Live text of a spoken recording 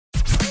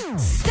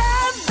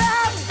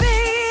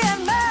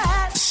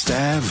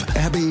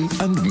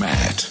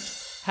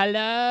Hello,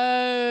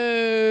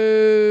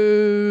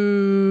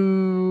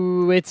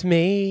 it's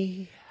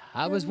me.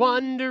 I was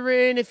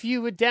wondering if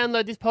you would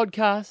download this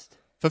podcast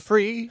for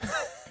free.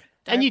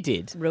 And you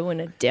did.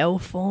 Ruin Adele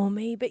for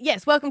me. But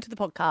yes, welcome to the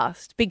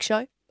podcast. Big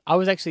show. I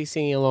was actually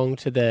singing along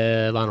to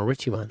the Lionel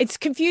Richie one. It's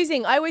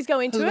confusing. I always go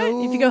into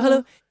Hello. it. If you go,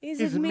 hello,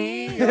 is it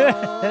me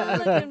you're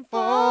looking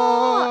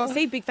for?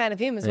 See, big fan of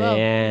him as well.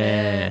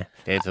 Yeah.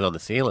 Dancing on the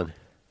ceiling.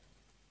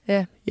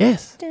 Yeah.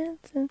 Yes.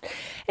 Dancing.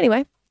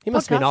 Anyway. He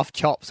must have been off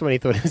chops when he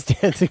thought he was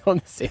dancing on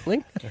the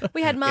ceiling.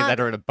 We had Mark Either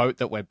that or in a boat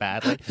that went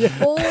badly.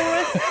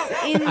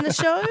 Bouris in the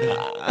show.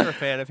 You're a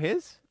fan of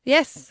his?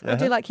 Yes, I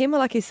do like him. I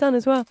like his son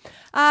as well.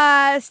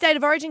 State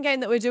of Origin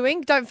game that we're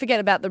doing. Don't forget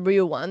about the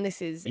real one.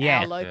 This is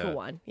our local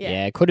one.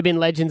 Yeah, it could have been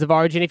Legends of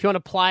Origin. If you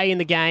want to play in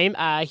the game,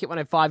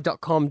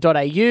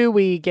 hit105.com.au.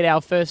 We get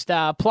our first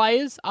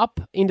players up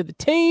into the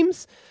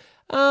teams.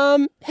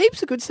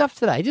 Heaps of good stuff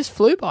today. Just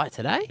flew by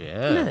today,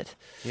 didn't it?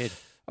 Good.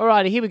 All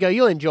righty, here we go.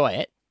 You'll enjoy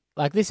it.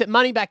 Like this,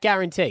 money back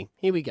guarantee.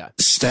 Here we go.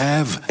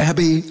 Stav,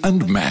 Abby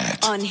and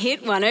Matt. On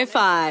Hit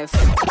 105.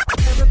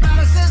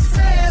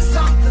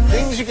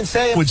 Things you can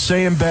say would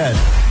say in bed.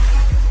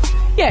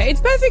 Yeah,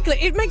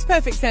 it makes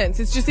perfect sense.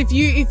 It's just if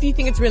you think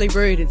it's really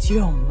rude, it's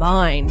your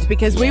mind.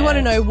 Because we want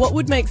to know what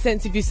would make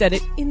sense if you said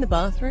it in the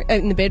bathroom,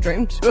 in the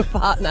bedroom to a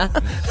partner.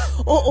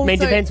 Or also, I mean,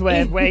 depends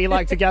where you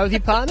like to go with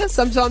your partner.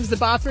 Sometimes the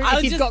bathroom, I if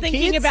was you've just got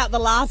thinking kids. about the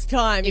last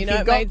time, If you know,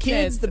 you've it got made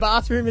kids, sense. the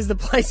bathroom is the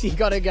place you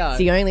got to go. It's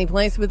the only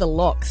place with a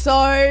lock.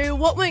 So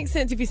what makes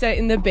sense if you say it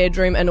in the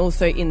bedroom and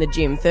also in the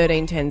gym?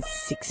 13, 10,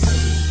 60.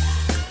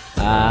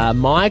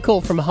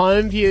 Michael from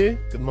Homeview.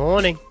 Good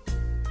morning.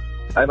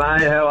 Hey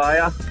mate, how are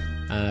ya?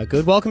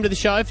 Good. Welcome to the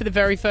show for the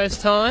very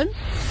first time.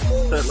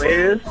 Certainly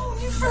is.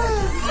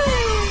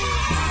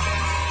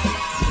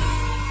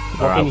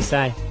 What can you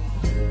say?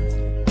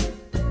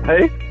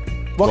 Hey?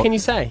 What can you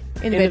say?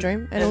 In the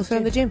bedroom and also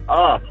in the gym.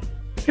 Oh,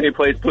 can you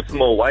please put some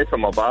more weight on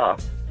my bar?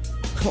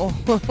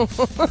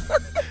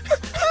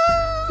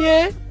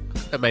 Yeah.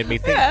 That made me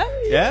think.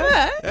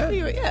 Yeah. Yeah. I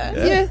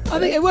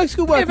think it works.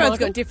 Good work, Everyone's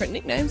Michael. got different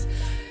nicknames.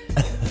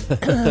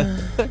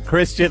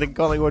 Christian in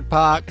Collingwood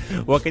Park.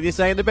 What can you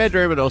say in the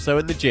bedroom and also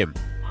in the gym?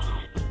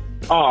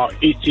 Oh,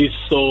 it is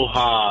so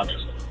hard.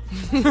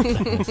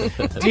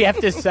 Do you have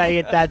to say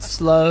it that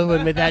slow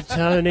and with that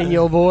tone in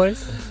your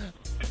voice?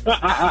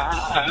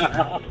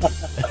 I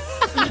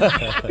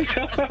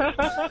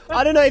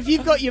don't know if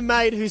you've got your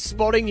mate who's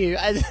spotting you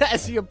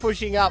as you're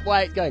pushing up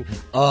weight going,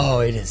 oh,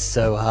 it is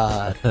so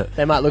hard.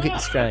 They might look at you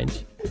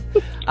strange.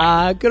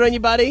 Good on you,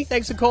 buddy.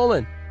 Thanks for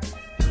calling.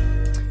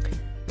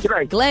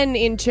 G'day. Glenn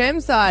in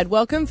Chermside,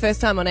 welcome.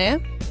 First time on air.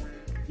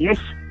 Yes.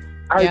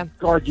 Oh, Yeah.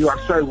 God, you are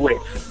so wet.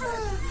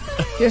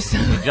 You're so...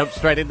 Jump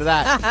straight into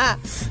that.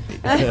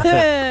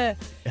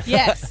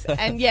 Yes,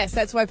 and yes,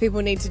 that's why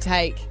people need to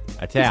take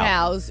A towel.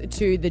 towels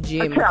to the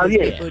gym. A towel, because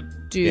yeah. people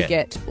do Yeah.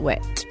 get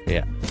wet.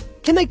 Yeah.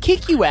 Can they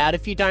kick you out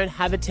if you don't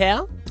have a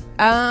towel?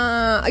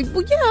 Well,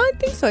 yeah, I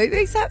think so.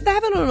 They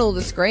have it on all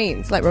the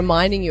screens, like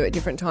reminding you at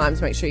different times.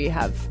 Make sure you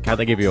have. Can't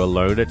they give you a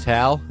loaner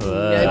towel?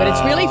 No, but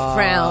it's really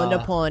frowned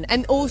upon.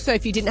 And also,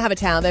 if you didn't have a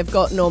towel, they've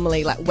got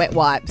normally like wet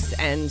wipes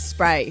and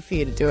spray for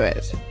you to do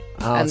it.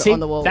 And See,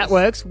 on the walls. that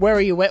works. Where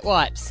are your wet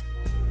wipes?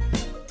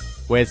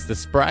 Where's the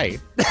spray?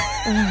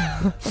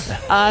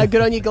 Good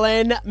on you,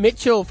 Glenn.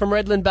 Mitchell from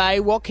Redland Bay.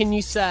 What can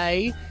you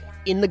say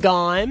in the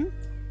gym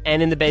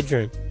and in the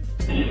bedroom?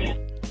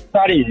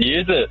 How do you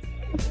use it?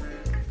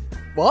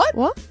 What?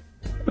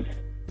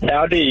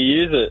 How do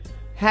you use it?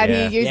 How do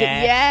Yeah. you use it?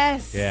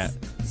 Yes. Yeah.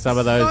 Some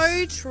of those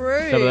So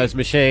true. some of those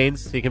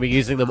machines, you can be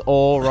using them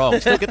all wrong.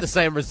 Still get the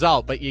same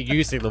result, but you're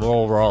using them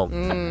all wrong.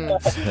 And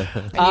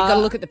you've got to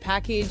look at the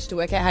package to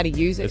work out how to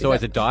use it. There's Is always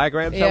that- a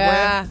diagram somewhere.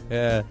 Yeah.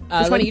 Yeah.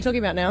 Which one are you talking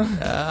about now?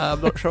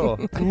 I'm not sure.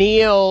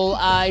 Neil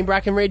in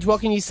Brackenridge, what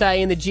can you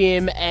say in the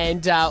gym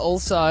and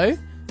also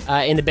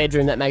in the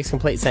bedroom that makes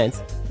complete sense?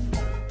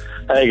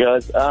 Hey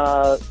guys,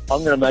 I'm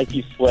going to make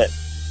you sweat.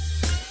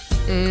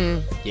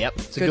 Yep,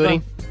 it's a Good goodie.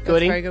 one. That's a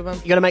Goodie. very good one.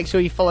 You got to make sure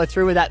you follow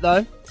through with that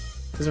though,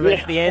 because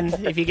at the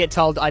end, if you get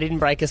told I didn't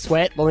break a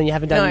sweat, well then you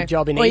haven't done your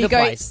job in Or either you go,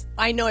 place.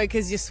 I know,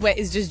 because your sweat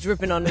is just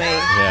dripping on me.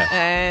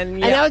 And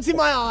now it's in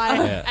my eye,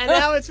 and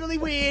now it's really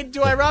weird.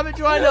 Do I rub it?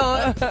 Do I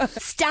not?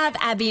 Stav,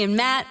 Abby and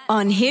Matt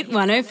on Hit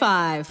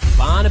 105.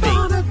 Barnaby.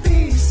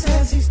 Barnaby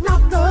says he's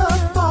not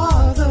the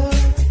father.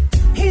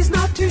 He's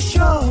not too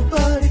sure,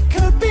 but it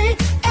could be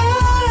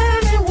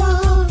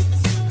anyone.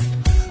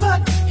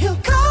 But he'll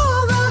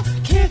call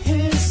the kid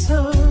his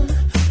son.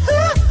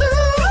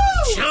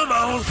 Come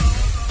on.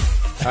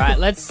 All right,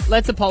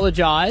 let's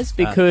apologise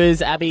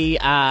because Abby,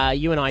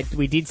 you and I,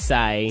 we did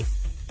say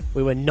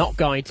we were not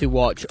going to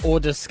watch or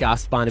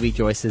discuss Barnaby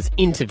Joyce's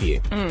interview.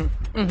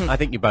 I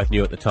think you both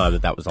knew at the time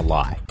that was a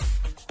lie.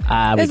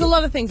 There's a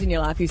lot of things in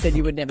your life you said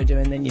you would never do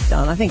and then you've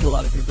done. I think a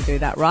lot of people do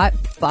that, right?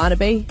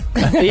 Barnaby.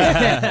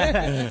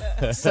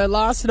 So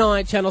last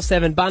night, Channel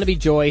 7, Barnaby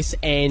Joyce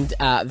and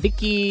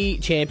Vikki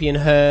championed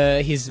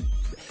his...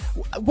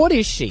 What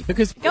is she?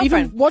 Because Girlfriend.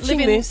 even watching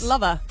Live-in this...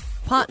 lover.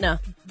 Partner.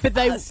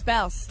 But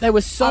spouse. They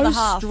were so Other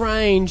half.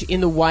 strange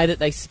in the way that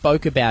they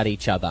spoke about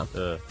each other.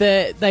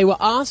 They were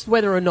asked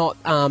whether or not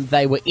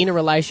they were in a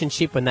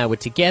relationship when they were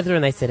together,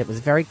 and they said it was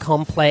very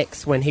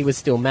complex when he was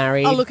still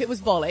married. Oh, look, it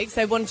was bollocks.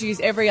 They wanted to use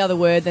every other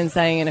word than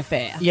saying an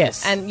affair.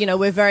 Yes. And, you know,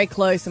 we're very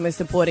close and we're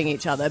supporting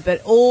each other.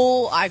 But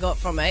all I got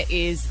from it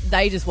is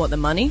they just want the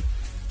money.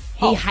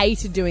 He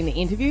hated doing the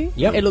interview.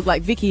 Yep. It looked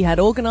like Vikki had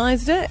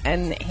organised it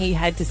and he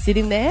had to sit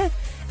in there.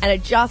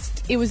 And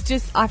it was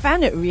just, I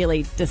found it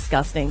really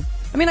disgusting.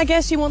 I mean, I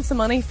guess she wants the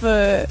money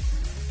for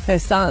her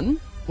son.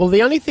 Well,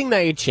 the only thing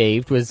they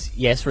achieved was,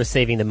 yes,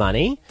 receiving the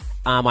money.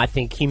 I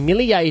think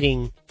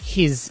humiliating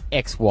his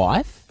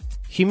ex-wife,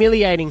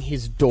 humiliating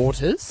his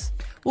daughters,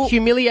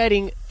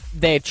 humiliating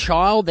their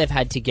child they've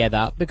had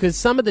together, because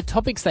some of the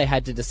topics they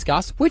had to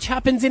discuss, which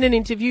happens in an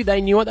interview,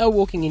 they knew what they were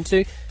walking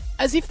into,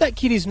 as if that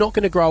kid is not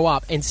going to grow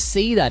up and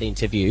see that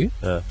interview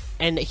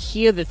and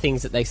hear the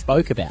things that they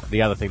spoke about.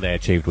 The other thing they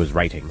achieved was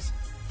ratings.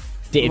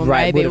 Maybe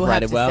we'll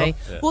have to well. see.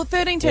 Yeah. Well,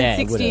 13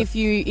 10 60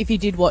 if you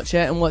did watch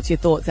it, and what's your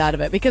thoughts out of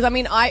it? Because I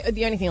mean,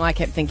 the only thing I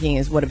kept thinking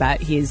is, what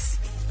about his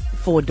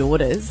 4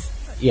 daughters?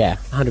 Yeah,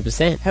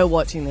 100%. Her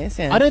watching this.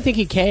 Yeah. I don't think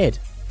he cared.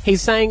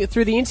 He's saying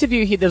through the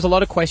interview, there's a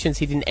lot of questions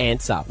he didn't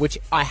answer, which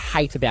I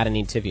hate about an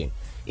interview.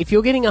 If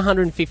you're getting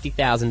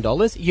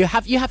 $150,000, you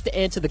have to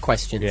answer the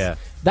questions. Yeah.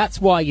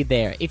 That's why you're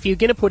there. If you're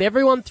going to put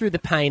everyone through the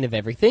pain of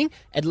everything,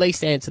 at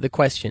least answer the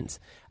questions.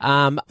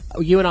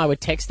 You and I were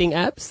texting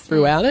apps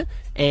throughout it,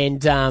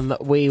 and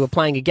we were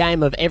playing a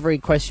game of every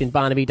question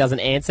Barnaby doesn't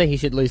answer, he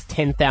should lose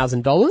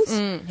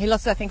 $10,000. He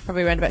lost, I think,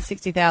 probably around about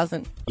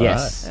 60,000.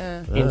 Yes,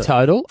 in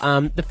total.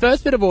 The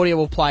first bit of audio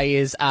we'll play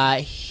is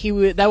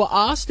they were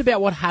asked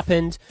about what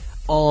happened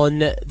on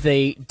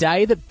the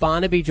day that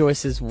Barnaby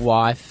Joyce's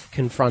wife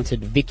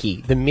confronted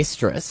Vikki, the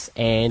mistress,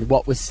 and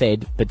what was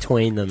said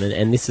between them.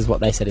 And this is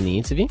what they said in the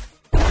interview.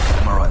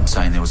 Am I right in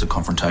saying there was a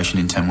confrontation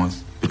in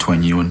Tamworth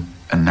between you and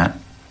Nat?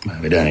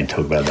 We don't need to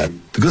talk about that.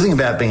 The good thing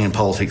about being in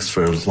politics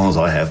for as long as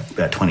I have,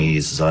 about 20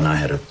 years, is I know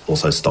how to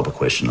also stop a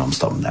question. I'm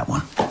stopping that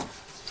one.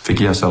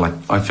 Vikki, I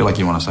feel like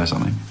you want to say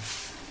something.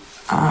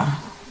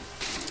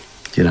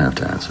 You don't have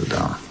to answer,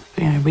 darling.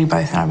 You know, we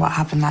both know what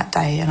happened that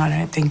day, and I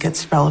don't think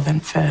it's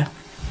relevant for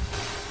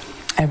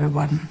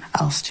everyone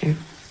else to.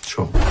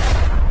 Sure.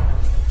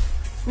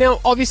 Now,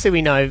 obviously,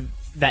 we know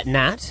that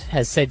Nat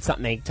has said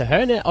something to her,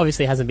 and it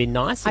obviously hasn't been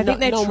nice. I think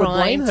they're no one would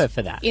blame trying her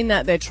for that. In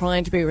that they're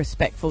trying to be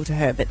respectful to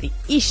her, but the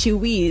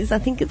issue is, I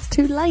think it's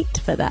too late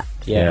for that.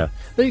 Yeah.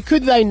 But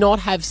could they not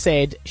have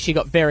said she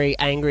got very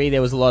angry,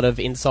 there was a lot of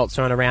insults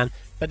thrown around,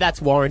 but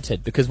that's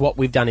warranted because what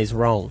we've done is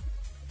wrong?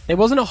 There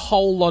wasn't a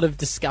whole lot of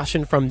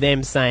discussion from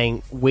them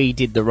saying we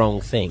did the wrong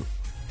thing.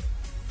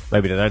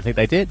 Maybe they don't think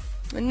they did.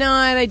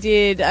 No, they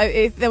did.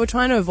 They were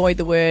trying to avoid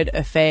the word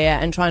affair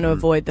and trying to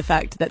avoid the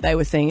fact that they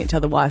were seeing each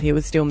other while he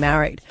was still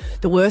married.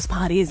 The worst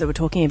part is they were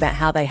talking about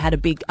how they had a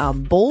big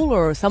ball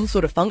or some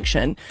sort of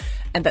function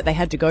and that they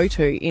had to go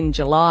to in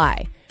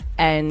July.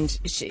 And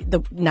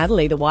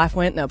Natalie, the wife,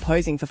 went and they were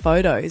posing for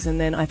photos, and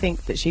then I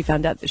think that she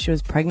found out that she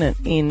was pregnant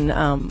in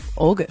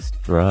August.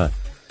 Right.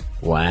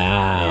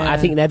 Wow. Yeah. I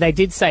think that they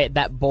did say at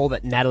that ball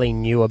that Natalie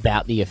knew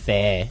about the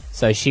affair,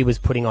 so she was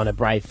putting on a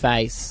brave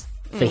face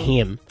for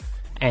him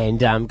and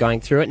going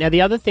through it. Now,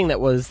 the other thing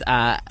that was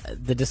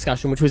the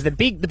discussion, which was the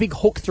big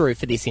hook through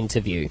for this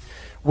interview,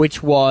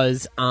 which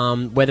was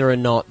whether or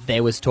not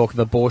there was talk of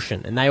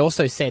abortion. And they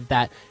also said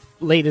that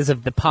leaders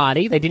of the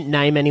party, they didn't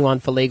name anyone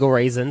for legal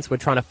reasons, were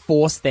trying to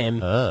force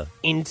them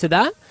into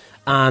that.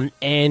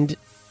 And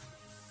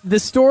the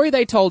story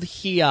they told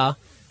here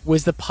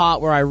was the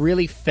part where I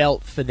really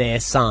felt for their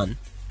son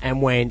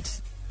and went,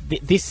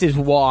 this is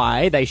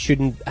why they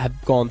shouldn't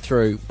have gone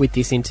through with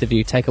this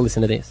interview. Take a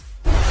listen to this.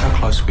 How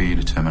close were you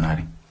to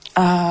terminating?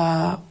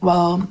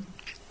 Well,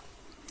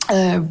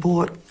 I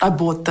bought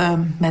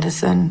the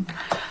medicine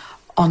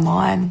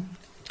online.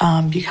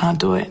 You can't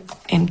do it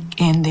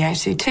in the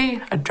ACT.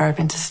 I drove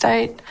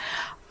interstate.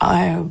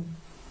 I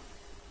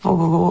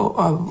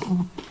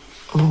walked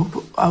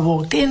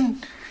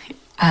in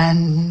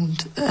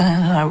and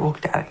I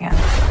walked out again.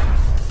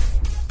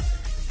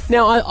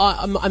 Now,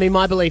 I mean,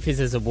 my belief is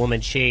as a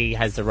woman, she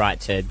has the right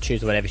to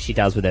choose whatever she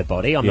does with her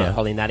body. I'm not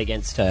holding that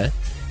against her.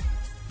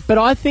 But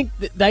I think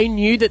that they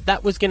knew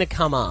that was going to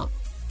come up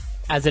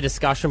as a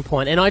discussion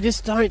point, and I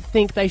just don't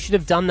think they should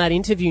have done that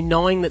interview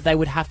knowing that they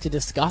would have to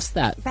discuss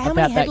that. But how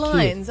many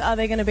headlines are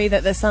there going to be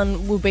that their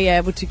son will be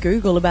able to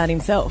Google about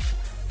himself?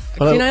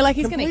 Well, you know, like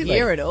he's going to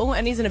hear it all,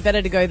 and isn't it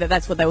better to go that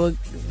that's what they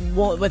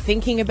were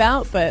thinking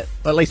about? But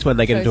at least when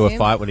they get into a him.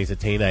 fight when he's a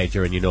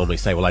teenager and you normally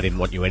say, well, I didn't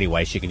want you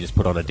anyway, she can just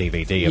put on a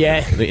DVD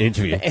of the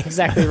interview.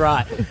 Exactly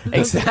right.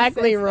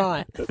 Exactly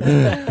right.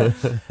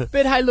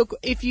 But hey, look,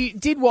 if you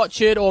did watch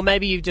it, or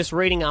maybe you're just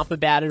reading up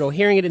about it or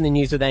hearing it in the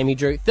news with Amy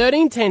Drew,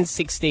 13 10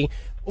 60,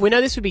 we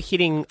know this would be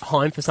hitting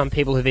home for some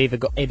people who've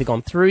either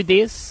gone through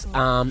this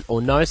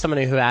or know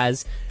someone who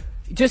has.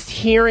 Just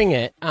hearing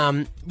it,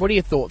 what are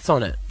your thoughts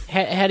on it?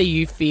 How do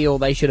you feel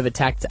they should have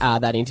attacked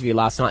that interview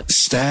last night?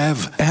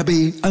 Stav,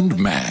 Abby and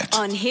Matt.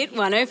 On Hit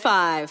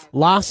 105.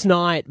 Last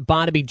night,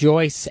 Barnaby,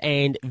 Joyce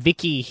and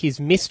Vikki, his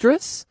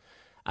mistress,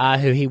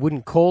 who he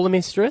wouldn't call a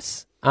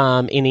mistress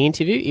in the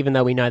interview, even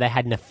though we know they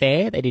had an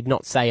affair. They did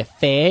not say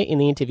affair in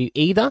the interview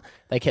either.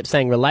 They kept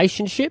saying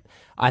relationship.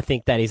 I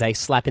think that is a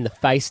slap in the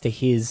face to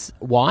his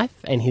wife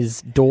and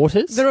his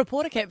daughters. The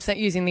reporter kept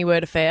using the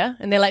word affair,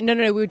 and they're like, no,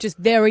 we were just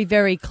very,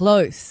 very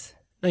close.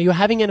 No, you're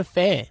having an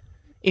affair.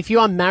 If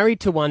you are married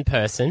to one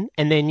person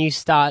and then you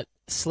start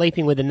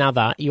sleeping with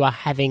another, you are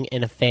having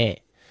an affair.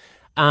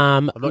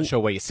 I'm not sure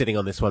where you're sitting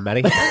on this one,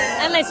 Maddie.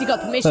 Unless you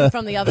got permission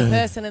from the other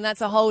person, and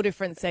that's a whole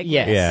different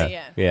segment.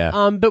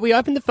 Yeah. But we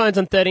opened the phones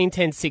on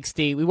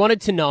 131060. We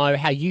wanted to know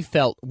how you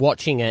felt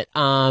watching it.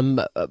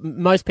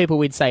 Most people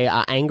we'd say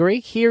are angry.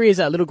 Here is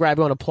a little grab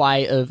we want to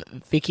play of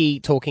Vikki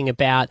talking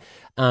about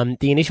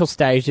the initial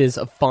stages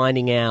of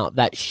finding out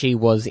that she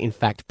was in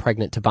fact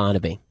pregnant to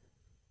Barnaby.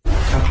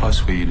 How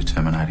close were you to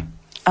terminating?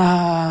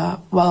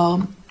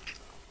 Well,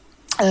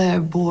 I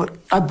bought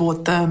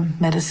the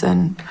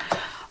medicine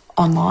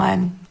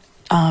online.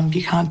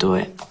 You can't do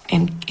it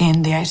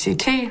in the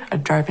ACT. I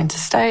drove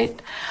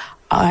interstate.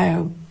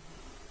 I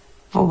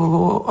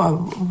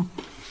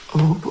walked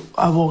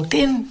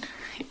in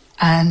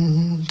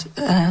and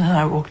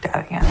I walked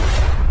out again.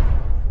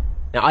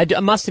 Now, I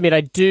must admit,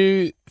 I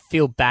do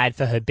feel bad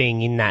for her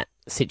being in that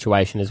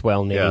situation as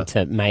well, needing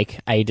to make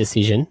a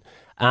decision.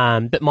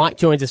 But Mike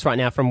joins us right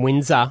now from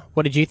Windsor.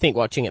 What did you think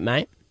watching it,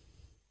 mate?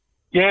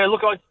 Yeah,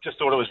 look, I just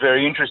thought it was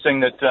very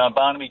interesting that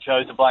Barnaby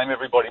chose to blame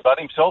everybody but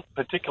himself,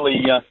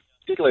 particularly the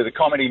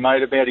comment he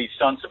made about his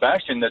son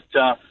Sebastian, that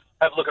have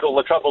a look at all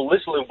the trouble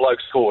this little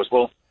bloke's caused.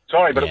 Well,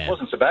 sorry, but it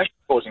wasn't Sebastian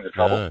causing the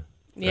trouble.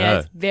 Yeah,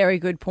 it's a very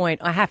good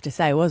point. I have to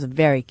say, it was a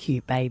very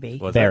cute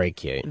baby. Very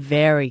cute.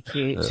 Very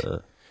cute.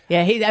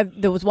 Yeah,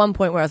 there was one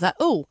point where I was like,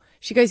 oh,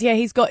 she goes, yeah,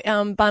 he's got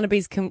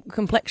Barnaby's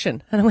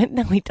complexion. And I went,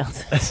 no, he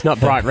doesn't. It's not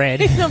bright red.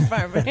 He's not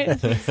bright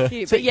red. He's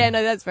cute. But yeah,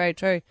 no, that's very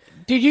true.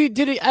 Are you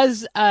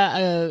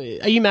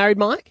married,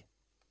 Mike?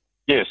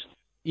 Yes.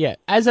 Yeah.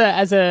 As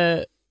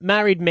a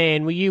married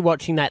man, were you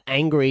watching that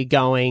angry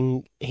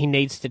going, he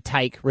needs to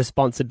take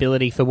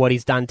responsibility for what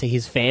he's done to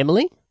his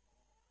family?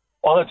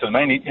 Well, that's what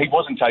I mean. He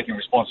wasn't taking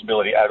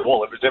responsibility at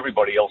all. It was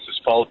everybody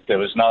else's fault. There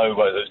was no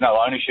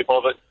ownership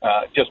of it.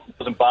 It just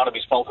wasn't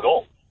Barnaby's fault at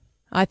all.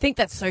 I think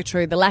that's so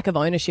true. The lack of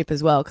ownership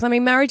as well. Because, I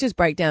mean, marriages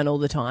break down all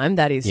the time.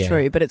 That is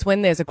true. But it's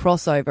when there's a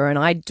crossover. And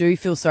I do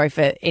feel sorry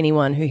for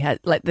anyone who has,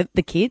 like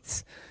the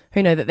kids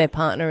who know that their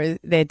partner,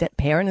 their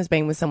parent has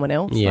been with someone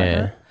else.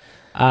 Yeah.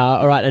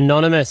 All right.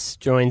 Anonymous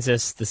joins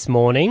us this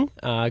morning.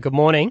 Good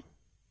morning.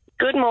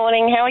 Good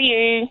morning. How are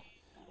you?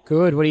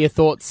 Good. What are your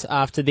thoughts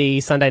after the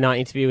Sunday night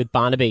interview with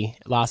Barnaby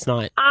last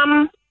night?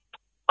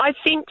 I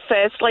think,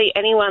 firstly,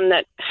 anyone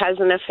that has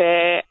an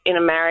affair in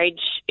a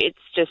marriage, it's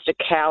just a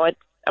coward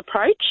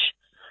approach.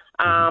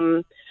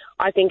 I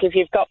think if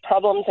you've got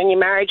problems in your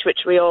marriage,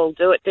 which we all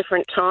do at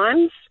different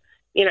times,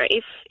 you know,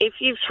 if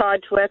you've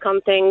tried to work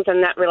on things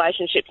and that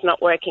relationship's not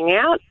working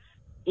out,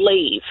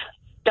 leave.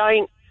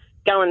 Don't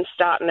go and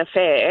start an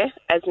affair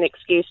as an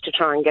excuse to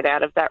try and get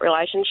out of that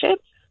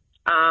relationship.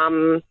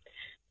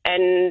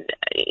 And,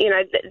 you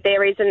know,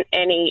 there isn't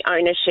any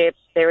ownership,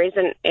 there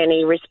isn't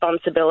any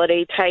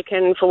responsibility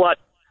taken for what,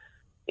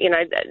 you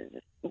know,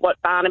 what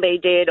Barnaby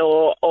did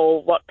or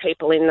what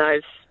people in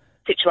those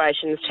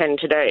situations tend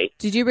to do.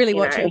 Did you really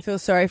watch it and feel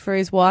sorry for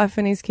his wife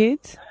and his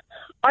kids?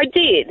 I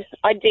did.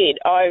 I've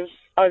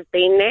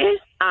been there.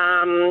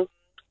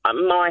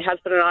 My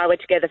husband and I were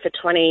together for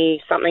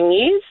 20-something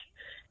years,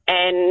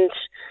 and,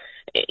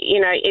 you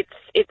know,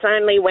 it's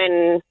only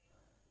when,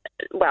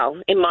 well,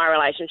 in my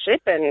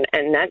relationship and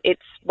that,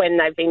 it's when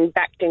they've been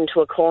backed into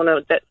a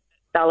corner that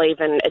they'll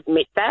even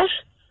admit that.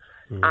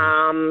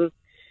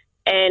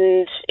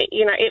 And,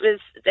 you know,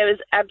 there was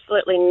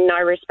absolutely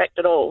no respect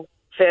at all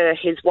for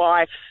his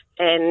wife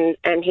and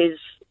his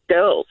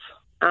girls.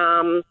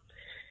 And,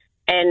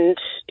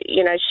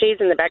 you know, she's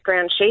in the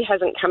background. She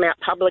hasn't come out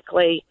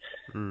publicly,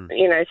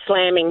 you know,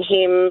 slamming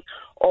him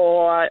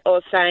or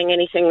saying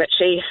anything that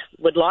she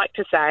would like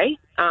to say.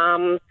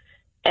 And,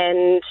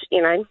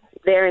 you know,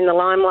 they're in the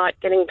limelight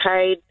getting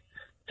paid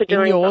for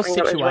doing something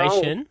that was wrong. In your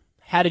situation,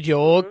 how did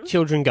your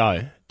children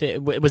go?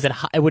 It would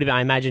have been,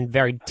 I imagine,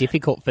 very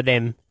difficult for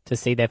them to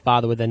see their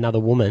father with another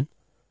woman.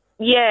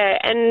 Yeah,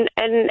 and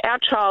our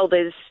child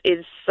is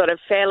sort of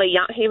fairly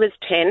young. He was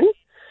 10,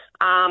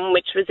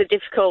 which was a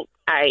difficult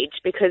age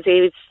because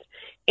he was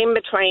in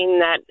between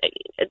that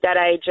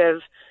age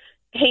of,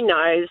 he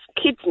knows,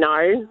 kids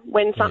know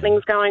when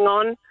something's going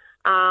on,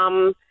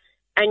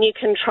 and you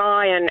can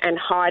try and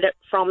hide it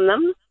from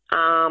them,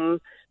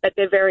 but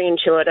they're very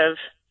intuitive.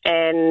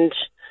 And,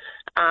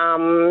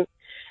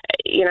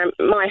 you know,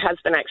 my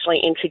husband actually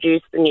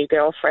introduced the new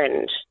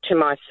girlfriend to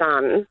my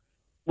son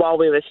while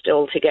we were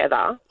still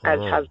together as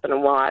husband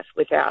and wife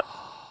without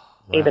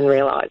even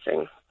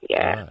realising.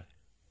 Yeah. Right.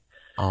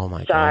 Oh,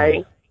 my God.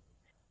 So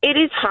it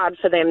is hard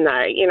for them,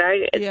 though. You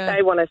know,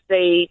 they want to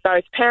see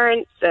both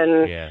parents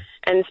and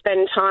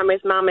spend time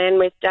with mum and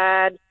with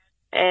dad.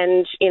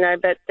 And,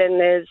 but then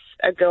there's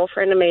a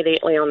girlfriend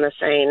immediately on the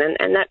scene,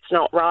 and that's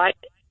not right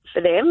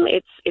for them.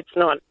 It's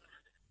not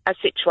a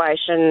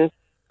situation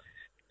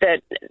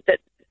that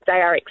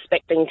they are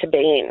expecting to be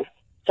in.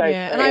 So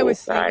yeah, and I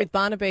always think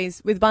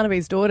with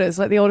Barnaby's daughters,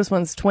 like the oldest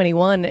one's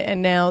 21,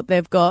 and now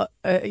they've got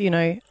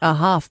a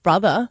half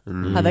brother.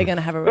 Are they going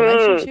to have a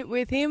relationship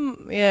with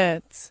him? Yeah,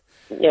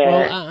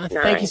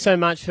 Thank you so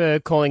much for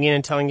calling in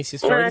and telling us your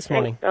story this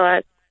morning. All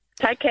right.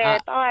 Take care.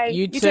 Bye.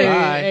 You too.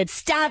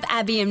 It's Stav,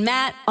 Abby and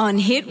Matt on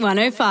Hit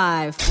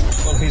 105.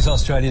 Well, here's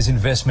Australia's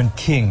investment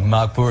king,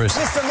 Mark Bouris.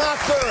 Mr. Mark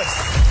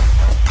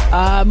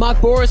Bouris. Mark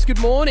Bouris, good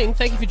morning.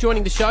 Thank you for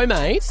joining the show,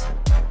 mate.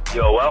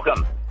 You're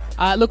welcome.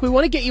 Look, we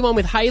want to get you on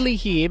with Hayley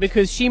here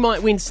because she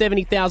might win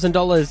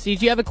 $70,000.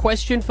 Did you have a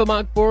question for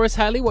Mark Bouris,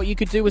 Hayley, what you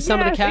could do with some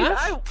of the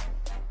cash?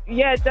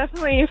 Yeah,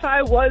 definitely. If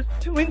I was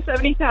to win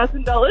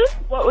 $70,000,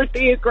 what would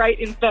be a great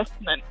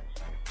investment?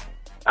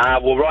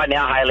 Well, right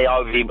now, Hayley,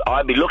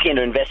 I'd be looking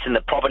to invest in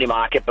the property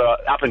market,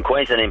 but up in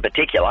Queensland in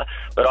particular.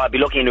 But I'd be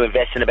looking to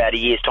invest in about a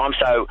year's time.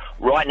 So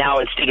right now,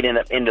 I'd stick it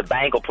in the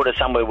bank or put it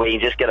somewhere where you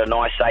can just get a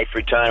nice, safe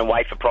return and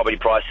wait for property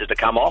prices to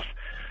come off,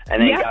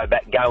 and then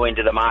go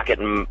into the market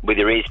and with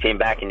your ears pinned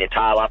back and your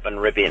tail up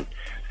and rip in.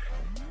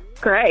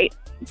 Great,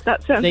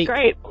 that sounds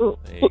great. Well,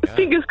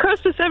 fingers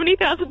crossed for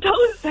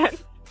 $70,000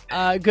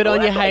 then. Good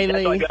on you,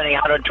 Hayley. That's like earning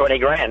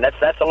 $120,000.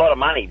 That's a lot of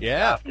money.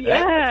 Yeah.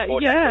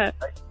 Yeah.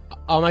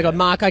 Oh, my God,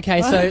 Mark.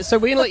 Okay, so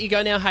we're going to let you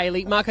go now,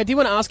 Hayley. Mark, I do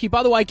want to ask you,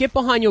 by the way, get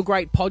behind your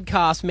great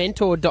podcast,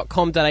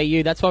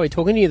 mentor.com.au. That's why we're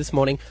talking to you this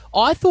morning.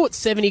 I thought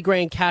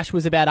 $70,000 cash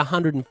was about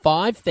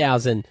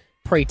 $105,000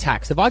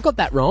 pre-tax. Have I got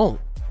that wrong?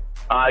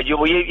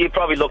 You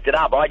probably looked it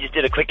up. I just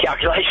did a quick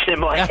calculation in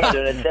my head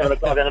at 7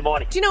 o'clock in the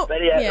morning. Do you know? But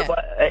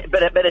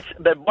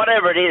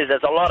whatever it is,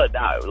 that's a lot of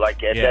dough.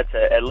 That's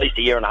at least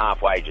a year and a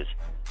half wages.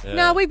 Yeah.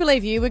 No, we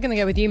believe you. We're going to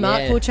go with you,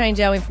 Mark. We'll change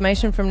our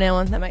information from now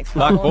on. That makes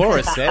Mark more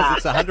Bouris says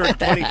it's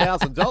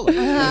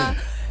 $120,000.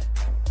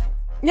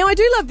 Now, I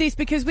do love this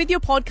because with your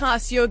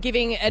podcast, you're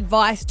giving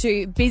advice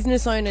to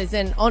business owners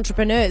and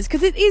entrepreneurs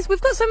because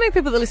we've got so many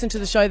people that listen to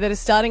the show that are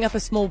starting up a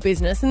small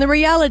business, and the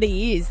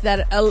reality is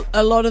that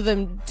a lot of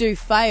them do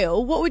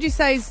fail. What would you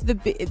say is the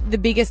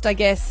biggest, I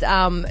guess,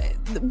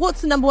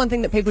 what's the number one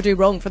thing that people do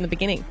wrong from the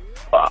beginning?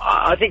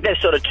 I think there's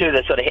sort of two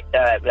that sort of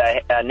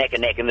neck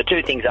and neck, and the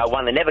two things are,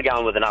 one, they never go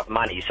in with enough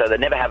money, so they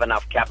never have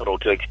enough capital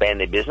to expand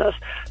their business,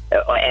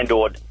 and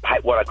or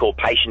what I call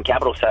patient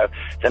capital, so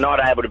they're not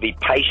able to be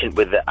patient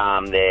with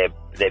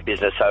their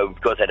business, so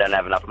because they don't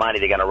have enough money,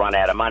 they're going to run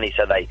out of money,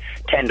 so they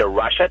tend to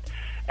rush it.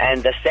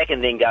 And the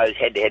second thing goes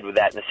head-to-head with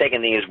that, and the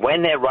second thing is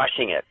when they're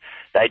rushing it,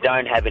 they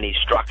don't have any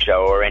structure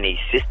or any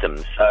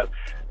systems, so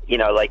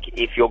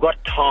if you've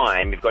got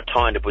time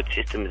to put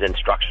systems and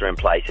structure in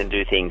place and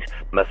do things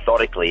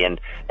methodically and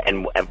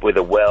with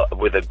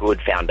a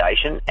good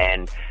foundation.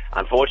 And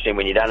unfortunately,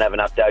 when you don't have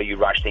enough dough, you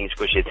rush things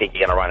because you think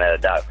you're going to run out of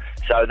dough.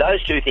 So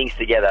those two things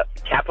together,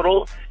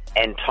 capital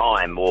and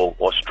time or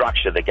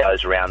structure that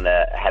goes around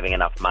having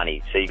enough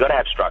money. So you've got to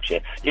have structure.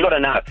 You've got to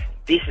know,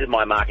 this is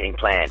my marketing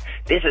plan.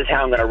 This is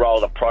how I'm going to roll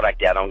the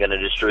product out. I'm going to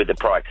distribute the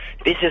product.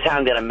 This is how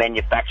I'm going to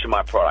manufacture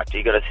my product.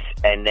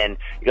 And then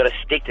you got to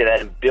stick to that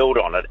and build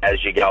on it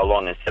as you go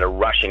along instead of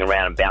rushing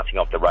around and bouncing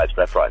off the ropes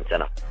left, right, and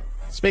centre.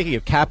 Speaking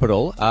of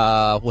capital,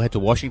 we'll head to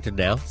Washington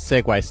now.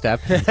 Segue, Stav.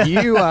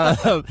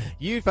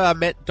 You've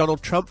met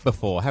Donald Trump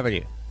before, haven't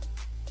you?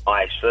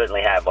 I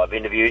certainly have. I've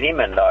interviewed him,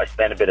 and I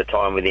spent a bit of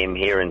time with him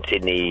here in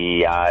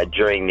Sydney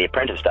during the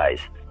apprentice days.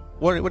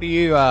 What do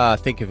you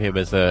think of him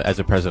as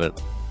a president?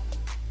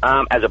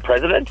 As a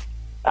president,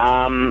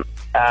 the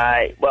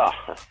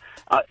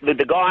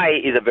guy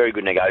is a very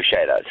good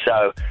negotiator.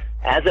 So,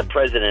 as a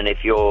president,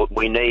 if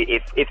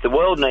the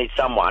world needs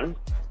someone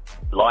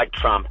like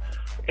Trump,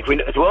 if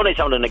the world needs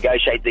someone to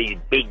negotiate these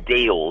big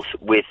deals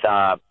with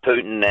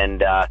Putin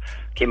and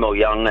Kim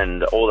Il-sung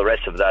and all the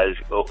rest of those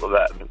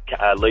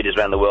leaders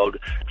around the world,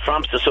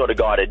 Trump's the sort of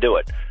guy to do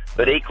it.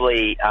 But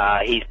equally,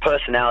 his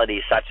personality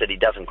is such that he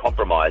doesn't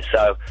compromise.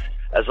 So,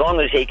 as long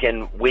as he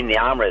can win the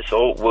arm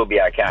wrestle, we'll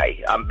be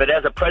okay. But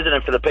as a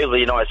president for the people of the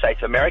United States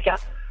of America,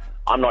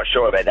 I'm not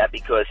sure about that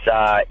because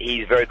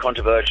he's very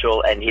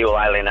controversial and he will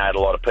alienate a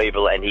lot of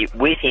people. And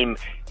with him,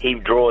 he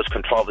draws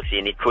controversy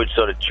and he could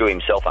sort of chew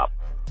himself up.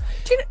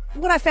 Do you know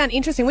what I found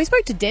interesting? We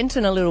spoke to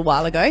Denton a little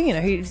while ago,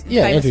 who's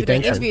famous for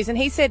doing interviews, and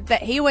he said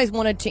that he always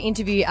wanted to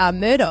interview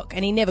Murdoch,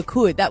 and he never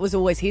could. That was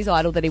always his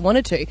idol that he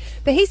wanted to.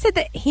 But he said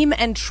that him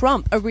and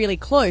Trump are really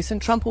close,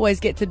 and Trump always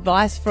gets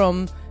advice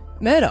from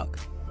Murdoch.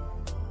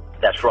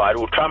 That's right.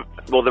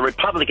 Well, the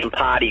Republican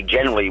Party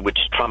generally, which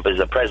Trump is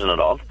the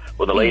president of,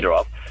 or the leader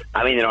of,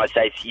 the United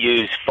States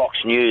use Fox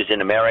News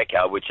in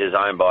America, which is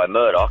owned by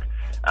Murdoch,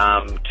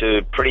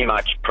 to pretty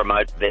much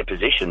promote their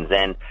positions.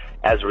 And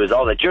as a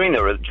result, during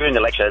the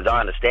election, as I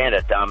understand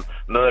it,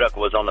 Murdoch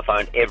was on the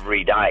phone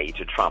every day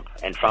to Trump,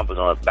 and Trump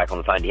was back on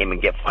the phone to him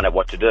and find out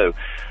what to do.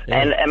 Yeah.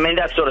 And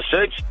that sort of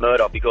suits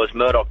Murdoch because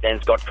Murdoch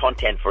then's got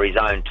content for his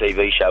own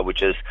TV show,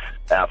 which is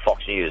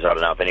Fox News. I don't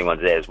know if anyone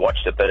there has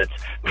watched it, but it's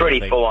pretty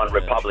full-on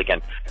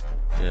Republican.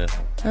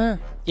 Yeah.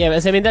 Yeah,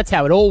 but I mean, that's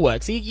how it all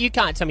works. You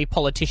can't tell me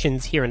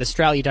politicians here in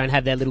Australia don't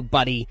have their little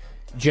buddy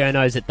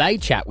journos that they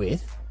chat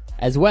with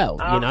as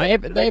well.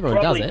 Everyone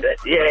does it.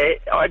 Yeah,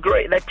 I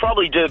agree. They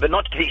probably do, but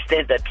not to the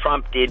extent that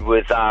Trump did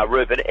with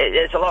Rupert.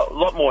 It's a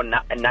lot more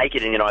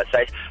naked in the United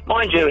States.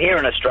 Mind you, here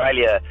in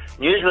Australia,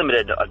 News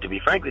Limited, to be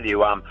frank with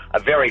you, are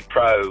very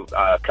pro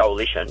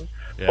coalition.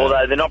 Yeah.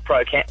 Although they're not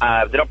pro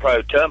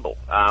Turnbull.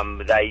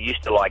 They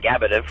used to like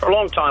Abbott, and for a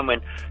long time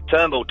when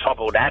Turnbull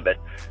toppled Abbott,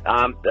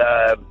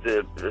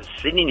 the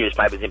Sydney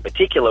newspapers in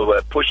particular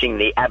were pushing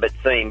the Abbott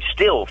theme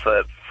still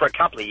for a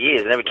couple of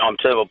years. And every time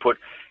Turnbull put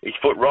his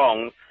foot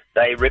wrong,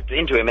 they ripped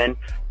into him. And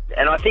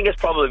I think it's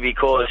probably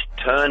because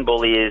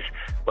Turnbull is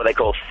what they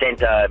call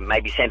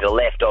maybe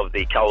centre-left of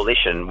the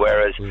coalition,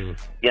 whereas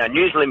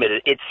News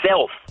Limited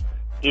itself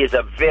is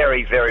a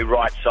very, very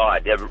right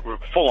side. They're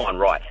full-on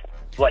right.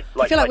 Like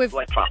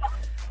Trump.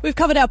 We've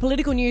covered our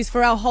political news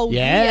for our whole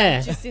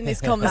year just in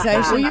this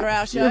conversation for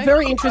our show. You're a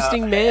very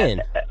interesting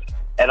man.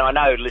 And I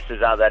know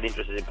listeners aren't that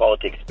interested in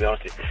politics, to be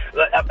honest with you.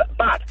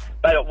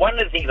 But one of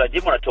the things I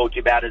did want to talk to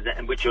you about,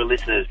 and which your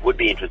listeners would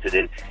be interested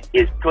in,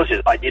 is, of course,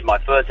 I did my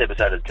first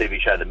episode of the TV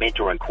show, The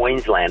Mentor in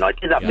Queensland. I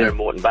did up there in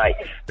Moreton Bay.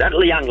 That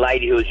little young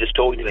lady who was just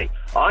talking to me,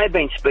 I've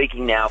been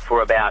speaking now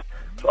for about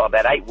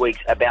 8 weeks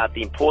about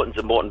the importance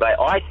of Moreton Bay.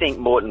 I think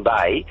Moreton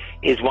Bay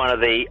is one of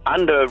the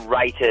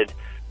underrated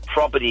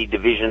property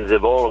divisions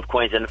of all of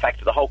Queensland, in fact,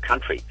 of the whole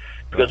country.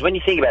 Because when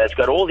you think about it, it's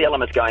got all the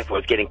elements going for it.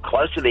 It's getting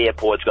close to the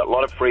airport. It's got a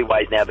lot of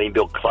freeways now being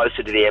built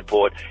closer to the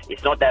airport.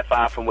 It's not that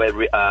far from where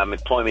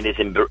employment is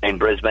in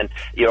Brisbane.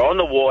 You're on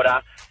the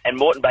water, and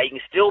Moreton Bay, you can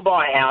still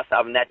buy a house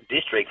up in that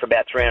district for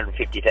about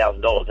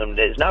 $350,000. And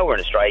there's nowhere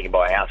in Australia you can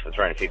buy a house for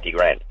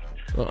 $350,000.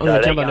 Well, I'm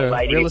going to jump on to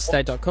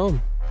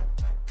realestate.com.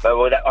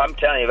 But I'm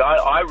telling you,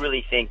 I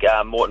really think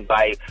Moreton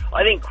Bay,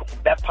 I think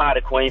that part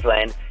of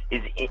Queensland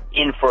is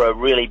in for a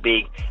really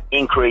big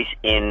increase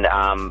in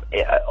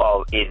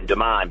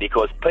demand,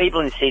 because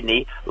people in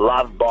Sydney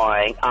love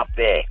buying up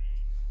there.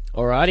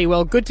 Alrighty,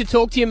 well, good to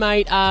talk to you,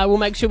 mate. We'll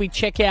make sure we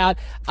check out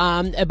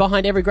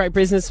behind every great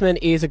businessman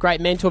is a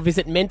great mentor.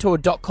 Visit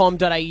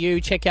mentor.com.au.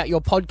 Check out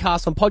your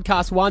podcast on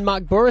Podcast One.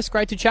 Mark Bouris,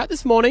 great to chat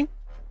this morning.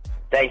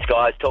 Thanks,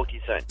 guys. Talk to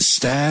you soon.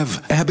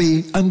 Stav,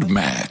 Abby and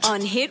Matt. On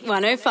Hit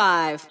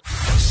 105.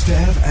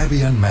 Stav,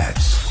 Abby and Matt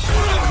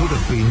could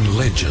have been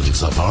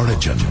legends of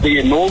origin. The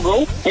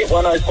inaugural Hit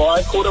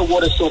 105 quarter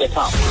water sort of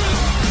cup.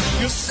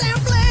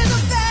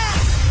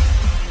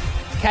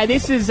 Okay,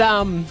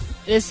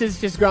 this has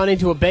just grown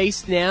into a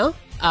beast now.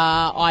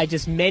 I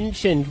just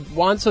mentioned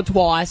once or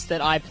twice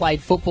that I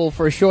played football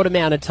for a short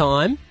amount of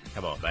time.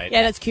 Come on, mate.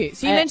 Yeah, that's cute.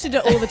 So you mentioned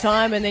it all the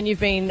time, and then you've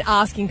been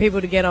asking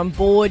people to get on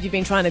board. You've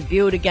been trying to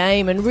build a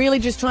game and really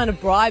just trying to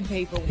bribe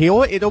people.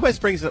 It almost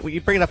brings it, when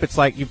you bring it up, it's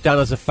like you've done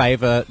us a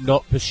favour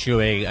not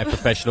pursuing a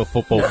professional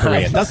football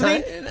career, doesn't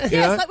it?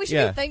 Yes, like we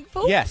should be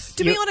thankful. Yes.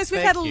 To be honest,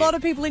 we've had a lot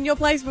of people in your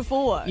place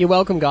before. You're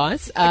welcome,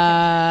 guys.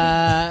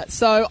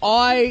 So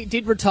I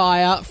did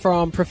retire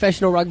from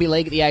professional rugby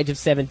league at the age of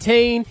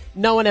 17.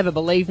 No one ever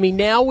believed me.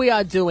 Now we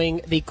are doing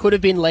the Could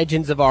Have Been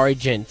Legends of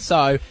Origin.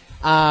 So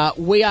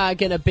we are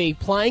going to be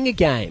playing a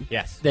game.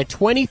 Yes. The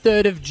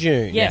 23rd of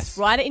June. Yes.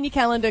 Write it in your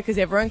calendar because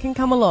everyone can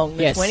come along.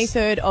 The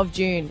 23rd of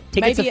June.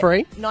 Tickets are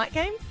free. Night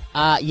game?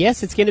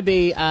 Yes, it's going to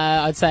be,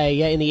 I'd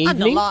say, in the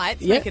evening. Under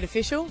lights. Make it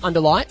official.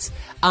 Under lights.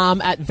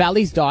 At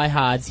Valley's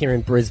Diehards here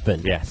in Brisbane.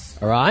 Yes.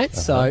 All right.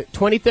 So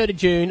 23rd of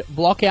June.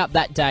 Block out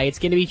that day. It's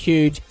going to be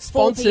huge.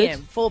 Sponsored.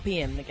 4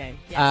 p.m. the game.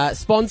 Yes.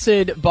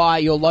 Sponsored by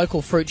your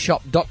local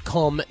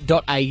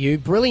fruitshop.com.au.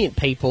 Brilliant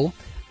people.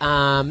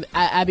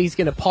 Abby's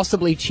going to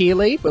possibly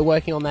cheerlead. We're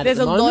working on that. There's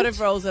at the moment. a lot of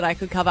roles that I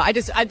could cover. I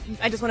just want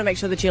to make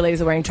sure the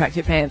cheerleaders are wearing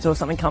tracksuit pants or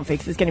something comfy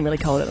because it's getting really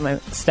cold at the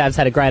moment. Stav's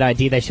had a great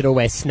idea. They should all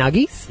wear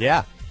Snuggies.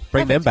 Yeah.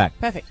 Bring them back.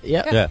 Perfect.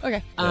 Yep. Yeah.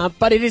 Okay.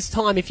 But it is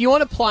time. If you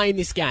want to play in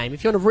this game,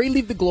 if you want to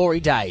relive the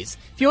glory days,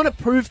 if you want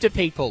to prove to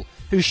people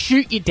who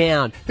shoot you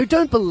down, who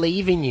don't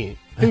believe in you,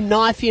 who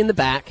knife you in the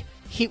back,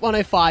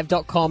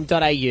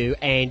 hit105.com.au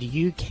and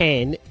you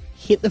can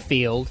hit the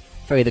field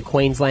for either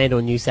Queensland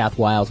or New South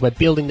Wales. We're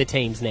building the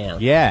teams now.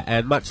 Yeah,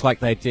 and much like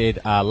they did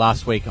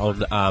last week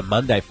on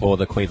Monday for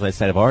the Queensland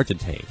State of Origin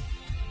team,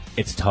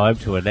 it's time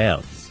to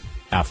announce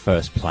our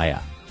first player.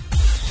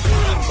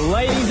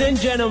 Ladies and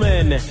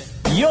gentlemen,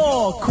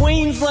 your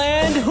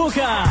Queensland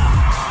hooker,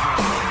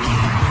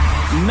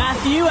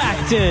 Matthew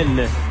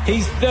Acton.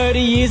 He's 30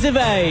 years of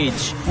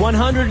age,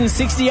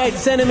 168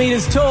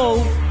 centimetres tall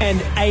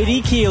and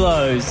 80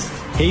 kilos.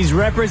 He's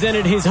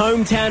represented his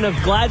hometown of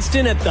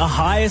Gladstone at the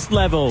highest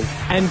level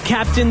and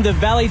captained the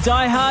Valley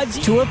Diehards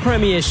to a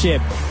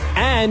premiership.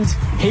 And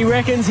he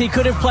reckons he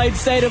could have played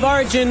State of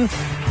Origin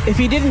if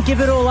he didn't give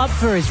it all up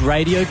for his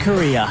radio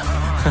career.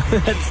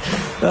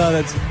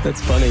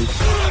 That's funny.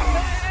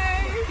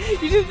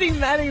 You just see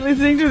Matty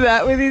listening to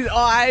that with his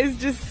eyes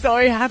just so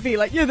happy.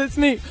 Like, yeah, that's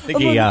me. I'm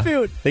on the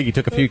field. I think he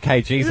took a few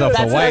kgs off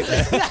the weight.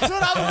 That's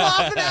what I'm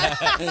laughing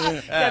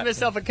at. Gave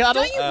myself a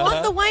cuddle. Don't you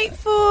want the weight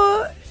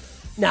for...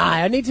 No,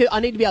 I need to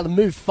be able to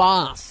move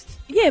fast.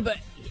 Yeah, but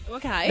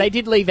Okay. They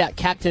did leave out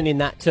captain in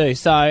that too.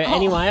 So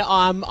anyway,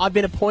 I've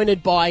been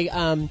appointed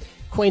by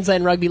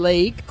Queensland Rugby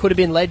League, could have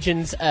been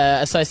Legends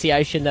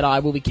Association, that I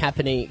will be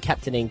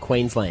captaining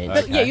Queensland.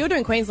 But yeah, you're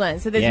doing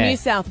Queensland, so there's New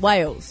South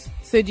Wales.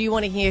 So do you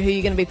want to hear who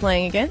you're going to be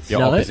playing against?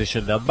 Your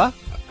opposition number.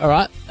 All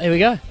right, here we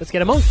go. Let's get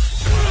them on.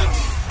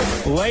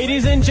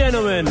 Ladies and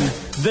gentlemen,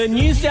 the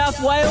New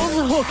South Wales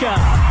hooker,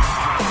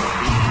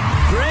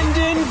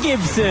 Brendan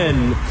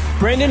Gibson.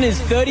 Brendan is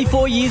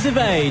 34 years of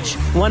age,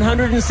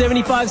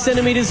 175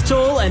 centimetres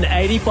tall and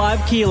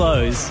 85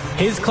 kilos.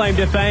 His claim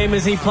to fame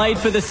is he played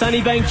for the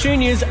Sunnybank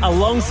Juniors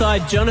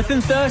alongside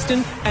Jonathan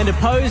Thurston and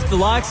opposed the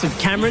likes of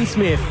Cameron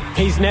Smith.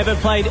 He's never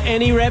played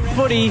any rep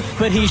footy,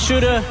 but he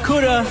shoulda,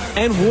 coulda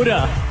and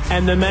woulda.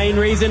 And the main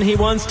reason he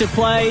wants to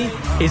play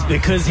is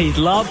because he'd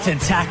love to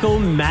tackle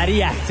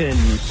Matty Acton.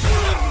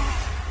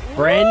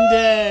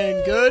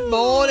 Brendan, good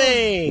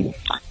morning.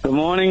 Good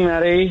morning,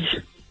 Matty.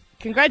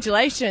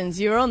 Congratulations,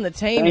 you're on the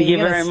team. Thank you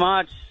very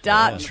much.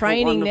 Start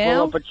training wonderful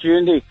now.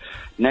 Opportunity.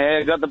 Now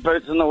I got the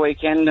boots on the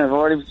weekend. I've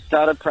already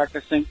started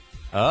practicing.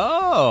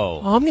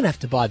 Oh, I'm going to have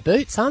to buy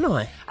boots, aren't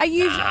I? Are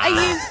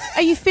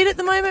you fit at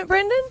the moment,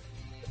 Brendan?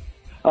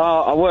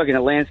 I work in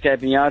a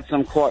landscaping yard, so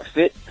I'm quite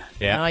fit.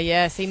 Yeah. Oh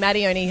yeah. See,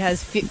 Matty only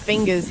has fit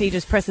fingers. He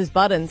just presses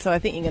buttons, so I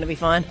think you're going to be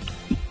fine.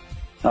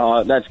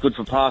 Oh, that's good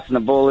for passing the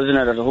ball, isn't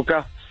it, as a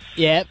hooker?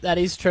 Yeah, that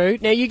is true.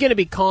 Now you're going to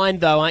be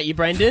kind, though, aren't you,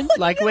 Brendan?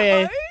 Like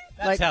we're.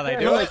 That's how they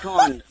do Definitely it.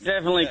 kind.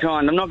 Definitely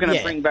kind. I'm not going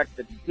to bring back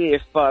the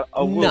diff, but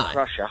I will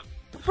crush her.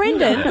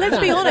 Brendan, let's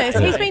be honest,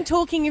 he's been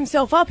talking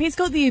himself up. He's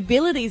got the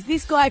abilities.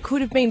 This guy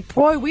could have been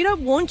pro. We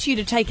don't want you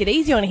to take it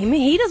easy on him.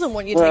 He doesn't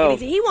want you to take it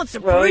easy. He wants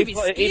to prove his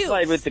skills. He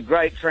played with the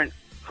great Trent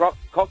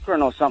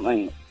Cochrane or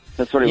something.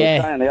 That's what he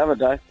was saying the other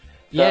day.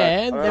 So,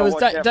 there was.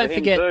 Don't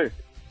forget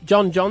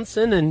John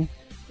Johnson and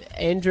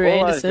Andrew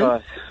all Anderson. Those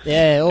guys.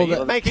 Yeah, all You're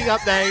the making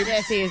up names.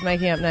 Yes, he is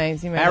making up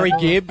names. Harry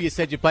Gibb, you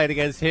said you played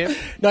against him.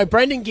 No,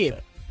 Brendan Gibb.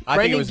 I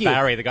think it was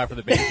Barry, the guy from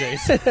the Bee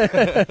Gees.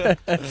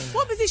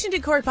 What position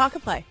did Corey Parker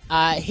play?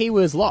 He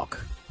was lock.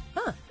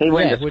 He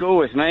went to school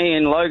with me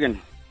in Logan.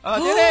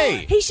 Oh, did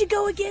he? He should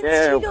go against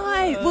you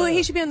guys. Well,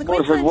 he should be on the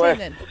Waterford Queensland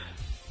team West. then.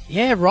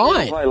 Yeah, He didn't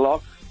right. play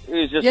lock. He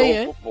was just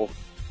all football.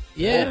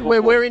 Yeah, All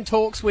we're football. in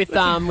talks with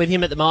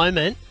him at the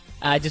moment.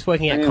 Just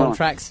working out Anyone.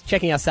 contracts,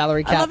 checking our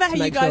salary cap. I love to how you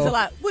make guys sure. are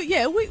like, well,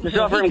 yeah, we Just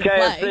offer him he can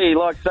KFC. play. He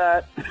likes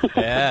that.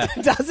 Yeah.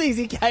 Does he's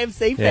a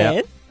KFC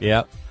fan?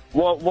 Yeah.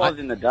 What was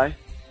in the day?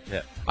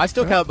 Yeah. I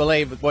still can't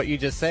believe what you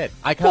just said.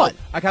 I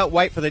can't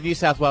wait for the New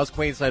South Wales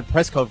Queensland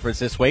press conference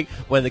this week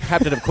when the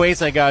captain of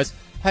Queensland goes,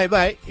 "Hey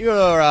mate, you're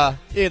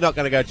not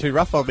going to go too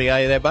rough on me, are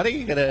you, there, buddy?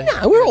 You're gonna,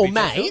 No, we're all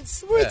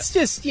mates. It's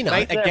just mate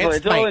Exactly. against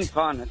It's all in mate.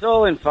 fun. It's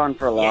all in fun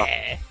for a laugh.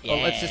 Well,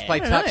 let's just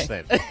play I don't touch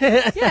know.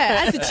 then.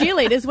 Yeah, as the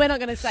cheerleaders, we're not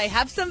going to say,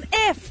 have some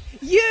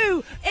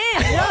F-U-N.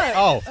 No.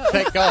 Oh,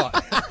 thank God.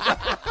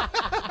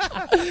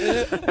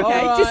 Okay,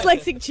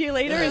 dyslexic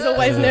cheerleader is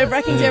always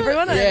nerve-wracking to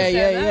everyone. I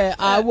understand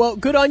that. Well,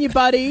 good on you,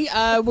 buddy.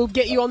 We'll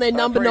get you on there,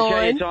 number Appreciate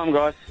 9. your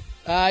time,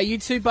 guys. You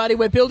too, buddy.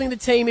 We're building the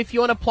team. If you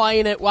want to play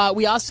in it,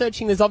 we are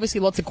searching. There's obviously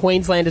lots of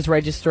Queenslanders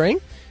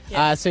registering.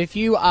 So if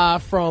you are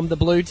from the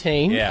blue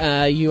team,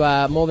 you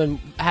are more than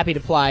happy to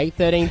play.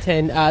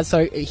 1310,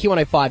 so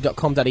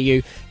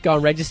hit105.com.au. Go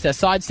and register.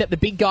 Sidestep the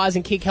big guys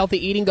and kick healthy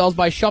eating goals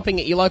by shopping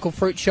at your local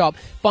fruit shop.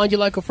 Find your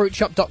local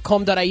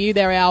fruitshop.com.au.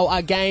 They're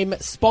our game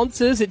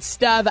sponsors. It's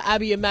Stav,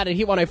 Abby and Matt at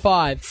Hit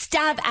 105.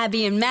 Stav,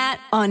 Abby and Matt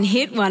on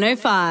Hit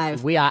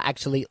 105. We are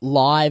actually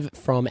live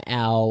from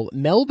our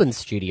Melbourne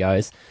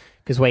studios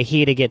because we're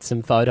here to get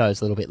some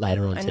photos a little bit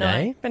later on I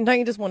today. know, but don't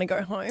you just want to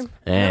go home?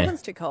 Yeah.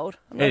 Melbourne's too cold.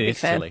 I'm not It a big is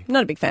fan. chilly.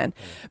 Not a big fan.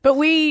 But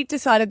we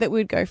decided that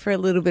we'd go for a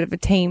little bit of a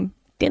team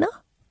dinner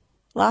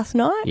last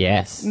night.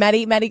 Yes.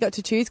 Matty got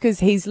to choose because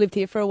he's lived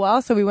here for a while,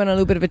 so we went on a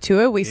little bit of a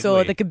tour. We saw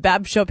we? the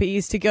kebab shop he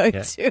used to go to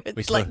at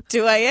We saw like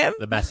 2 a.m.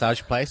 The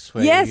massage place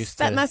where you Yes, used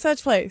that to...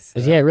 massage place.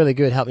 Yeah, really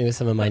good. Helped me with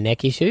some of my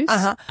neck issues.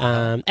 Uh-huh.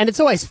 And it's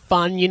always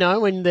fun,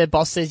 when the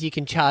boss says you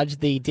can charge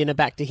the dinner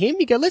back to him.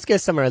 You go, let's go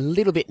somewhere a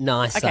little bit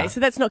nicer. Okay, so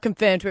that's not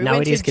confirmed. We No,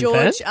 went it is to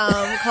confirmed.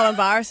 George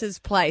Columbaris's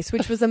place,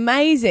 which was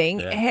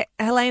amazing.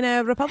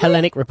 Hellenic Republic?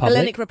 Hellenic Republic.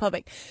 Hellenic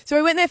Republic. So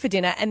we went there for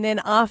dinner, and then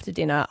after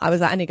dinner, I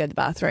was like, I need to go to the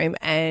bathroom.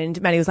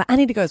 And Maddie was like, I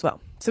need to go as well.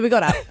 So we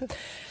got up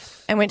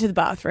and went to the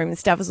bathroom, and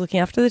Stav was looking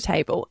after the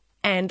table,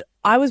 and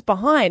I was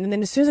behind. And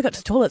then as soon as I got to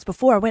the toilets,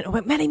 I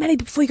went, Maddie,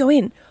 before you go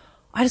in,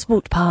 I just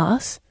walked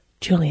past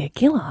Julia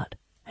Gillard.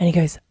 And he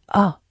goes,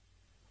 oh,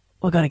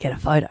 we've got to get a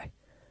photo.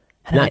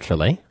 And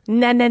Naturally.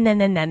 Nah.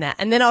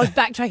 And then I was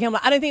backtracking. I'm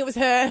like, I don't think it was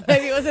her.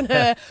 Maybe it wasn't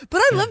her. But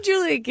I love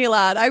Julia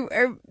Gillard.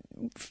 Her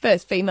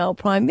first female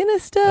Prime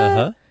Minister.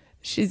 Uh-huh.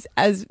 She's,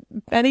 as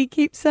Maddie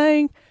keeps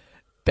saying,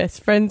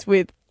 best friends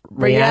with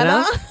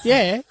Rihanna.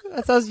 Yeah.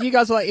 You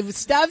guys were like, if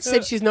Stav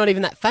said she's not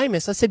even that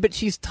famous, I said, but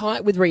she's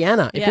tight with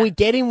Rihanna. If Yeah. we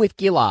get in with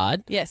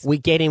Gillard, Yes. we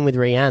get in with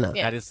Rihanna.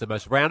 Yeah. That is the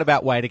most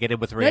roundabout way to get in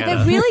with No, Rihanna.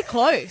 they're really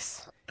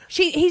close.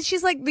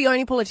 She's like the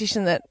only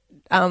politician that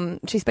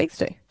she speaks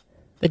to.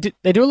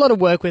 They do a lot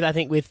of work with, I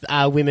think, with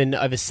women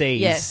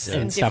overseas Yes,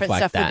 and and stuff different like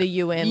stuff that. with the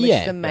UN, which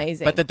is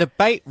amazing. But the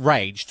debate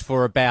raged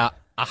for about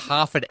a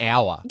half an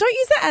hour. Don't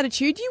use that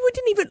attitude. You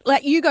wouldn't even,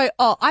 like, you go,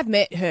 oh, I've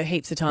met her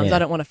heaps of times. Yeah. I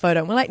don't want a photo.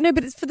 And we're like, no,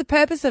 but it's for the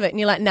purpose of it. And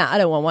you're like, nah, I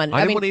don't want one.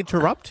 I didn't want to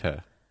interrupt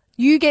her.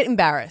 You get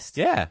embarrassed.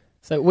 Yeah.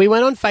 So we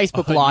went on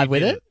Facebook Live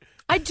with it.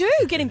 I do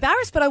get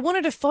embarrassed, but I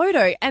wanted a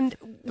photo. And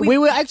we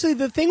were actually,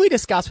 the thing we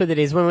discussed with it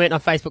is when we went on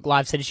Facebook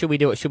Live, said, should we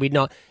do it, should we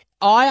not?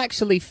 I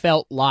actually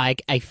felt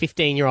like a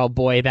 15-year-old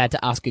boy about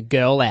to ask a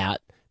girl out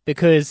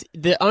because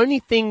the only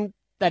thing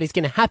that is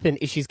going to happen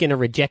is she's going to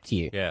reject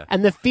you. Yeah.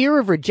 And the fear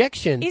of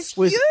rejection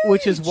was,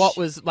 which is what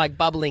was like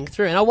bubbling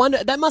through. And I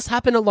wonder, that must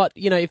happen a lot,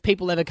 you know, if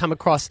people ever come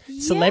across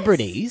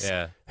celebrities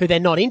who they're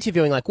not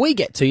interviewing like we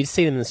get to, you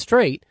see them in the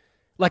street.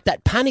 Like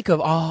that panic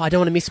of, I don't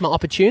want to miss my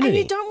opportunity. And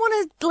you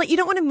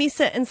don't want to miss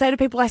it and say to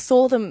people, I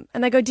saw them,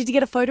 and they go, did you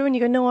get a photo? And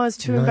you go, no, I was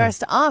too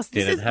embarrassed to ask.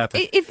 Didn't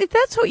happen. If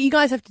that's what you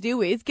guys have to deal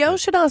with,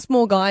 girls should ask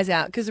more guys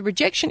out because the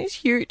rejection is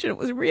huge and it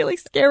was really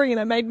scary and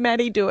I made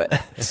Maddie do it.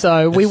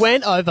 So we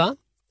went over,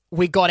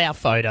 we got our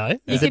photo.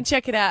 You can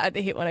check it out at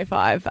the Hit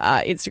 105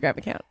 Instagram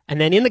account.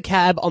 And then in the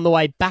cab on the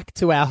way back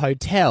to our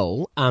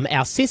hotel,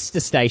 our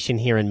sister station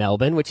here in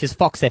Melbourne, which is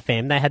Fox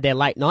FM, they had their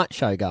late night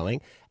show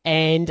going.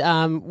 And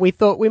we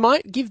thought we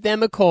might give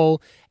them a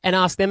call and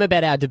ask them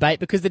about our debate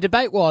because the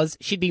debate was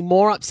she'd be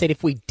more upset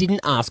if we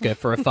didn't ask her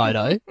for a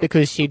photo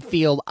because she'd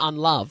feel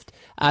unloved.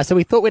 So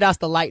we thought we'd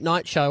ask the late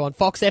night show on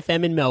Fox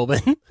FM in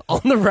Melbourne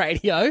on the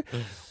radio,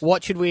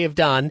 what should we have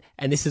done?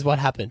 And this is what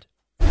happened.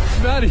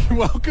 Maddie,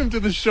 welcome to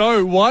the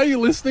show. Why are you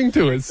listening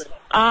to us?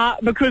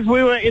 Because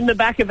we were in the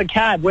back of the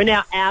cab. We're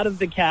now out of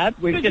the cab.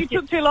 You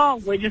took too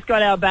long. We just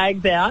got our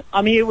bags out.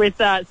 I'm here with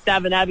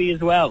Stav and Abby as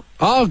well.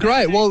 Oh,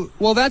 great.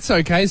 Well, that's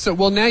okay. So,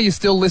 now you're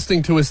still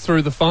listening to us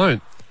through the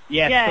phone.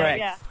 Yes, correct.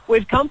 Yeah.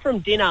 We've come from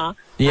dinner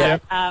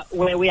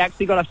where we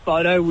actually got a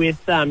photo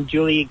with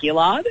Julia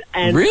Gillard.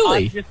 And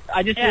really?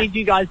 I just need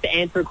you guys to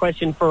answer a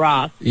question for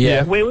us.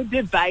 Yeah. We were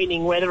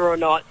debating whether or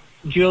not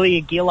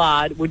Julia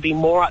Gillard would be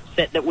more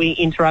upset that we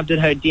interrupted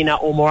her dinner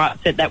or more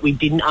upset that we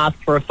didn't ask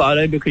for a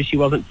photo because she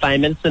wasn't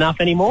famous enough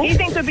anymore. He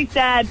thinks it would be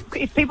sad.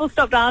 If people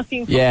stopped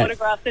asking for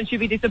photographs, then she'd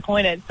be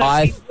disappointed. So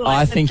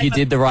I think you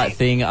did the right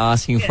thing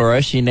asking for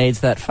her. She needs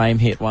that fame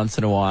hit once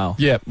in a while.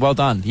 Yeah. Well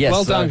done. Yes.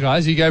 Well done,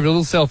 guys. You gave it a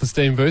little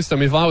self-esteem boost. I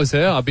mean, if I was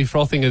her, I'd be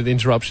frothing at the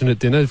interruption at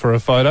dinner for a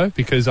photo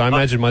because I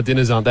imagine my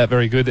dinners aren't that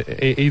very good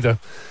either.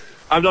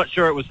 I'm not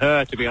sure it was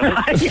her, to be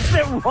honest. Yes,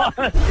 it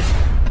was.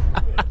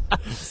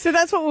 So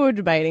that's what we were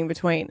debating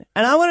between.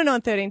 And I want to know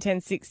on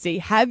 131060,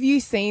 have you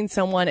seen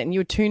someone and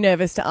you were too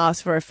nervous to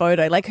ask for a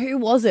photo? Like, who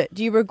was it?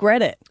 Do you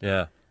regret it?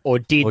 Yeah. Or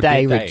did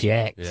they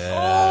reject?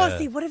 Yeah. Oh,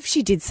 see, what if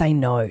she did say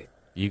no?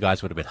 You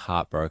guys would have been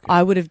heartbroken.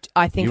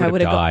 I think You I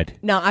would have died.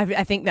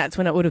 I think that's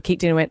when it would have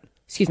kicked in and went,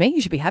 excuse me,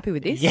 you should be happy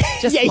with this. Yeah.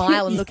 Just Yeah,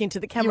 smile and look into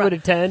the camera. You would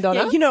have turned on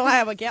her. You know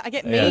how I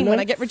get mean when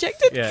I get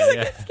rejected because I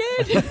get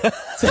scared.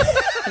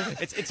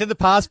 It's in the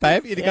past,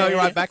 babe. You're going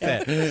right back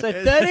there. So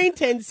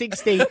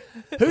 131060,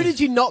 who did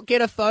you not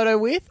get a photo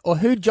with or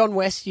who John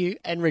West you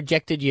and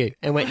rejected you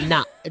and went,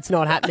 nah, it's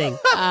not happening.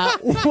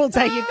 We'll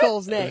take your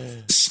calls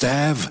next.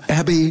 Stav,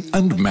 Abby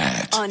and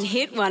Matt. On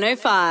Hit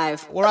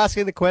 105. We're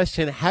asking the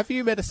question, have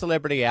you met a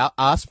celebrity out,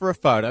 asked for a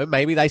photo?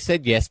 Maybe they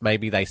said yes,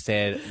 maybe they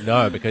said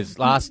no, because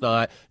last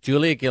night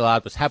Julia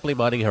Gillard was happily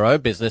minding her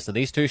own business and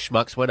these two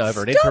schmucks went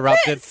over and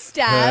interrupted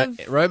her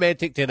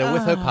romantic dinner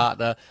with her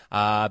partner,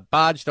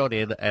 barged on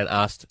in and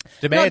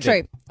demanded Not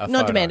true. a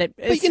Not photo. demanded.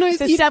 But,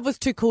 so Stav was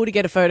too cool to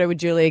get a photo with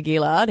Julia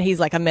Gillard. He's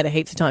like, I met her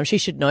heaps of times. She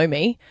should know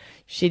me.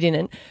 She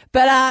didn't.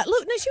 But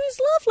look, no, she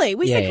was lovely.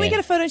 We said, can we get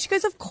a photo? And she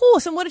goes, of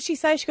course. And what did she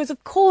say? She goes,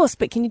 of course,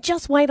 but can you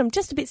just wait? I'm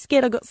just a bit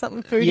scared. I've got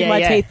something food in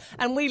my teeth.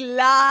 And we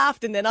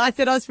laughed. And then I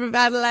said I was from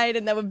Adelaide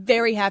and they were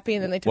very happy.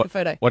 And then they took a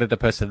photo. What did the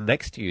person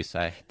next to you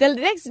say?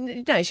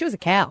 No, she was a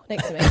cow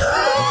next to me.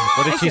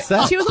 What did she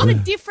say? She was on a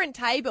different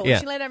table. Yeah.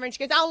 She leaned over and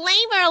she goes, I'll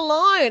leave her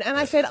alone. And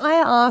I said, I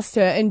asked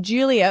her. And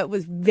Julia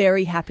was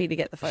very happy to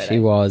get the photo. She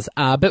was.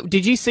 But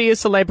did you see a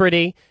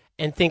celebrity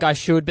and think I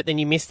should, but then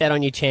you missed out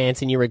on your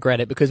chance and you regret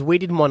it? Because we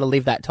didn't want to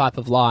live that type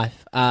of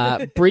life.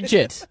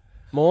 Bridget,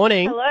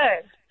 morning. Hello.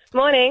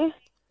 Morning.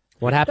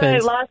 What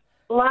happened? So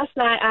last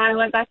night I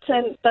went back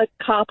to the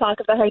car park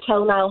of the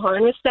hotel Niall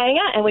Horan was staying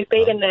at, and we'd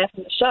been there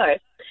from the show.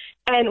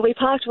 And we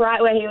parked right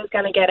where he was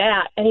going to get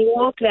out, and he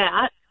walked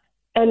out,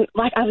 and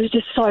I was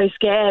just so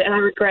scared, and I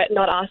regret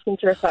not asking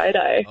for a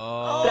photo.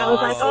 But I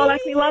was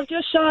like, we loved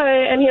your show,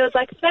 and he was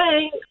like,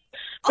 thanks.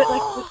 But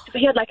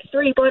he had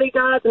 3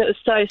 bodyguards, and it was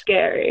so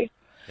scary.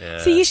 Yeah.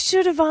 So you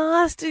should have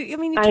asked. I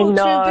mean, you talked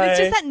to him, but it's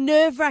just that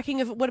nerve-wracking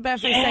of what about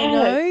if they say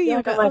no?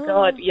 Yeah, oh my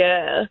God,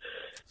 yeah.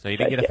 So you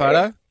didn't get a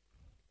photo?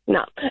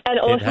 No. And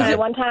also,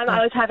 one time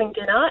I was having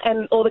dinner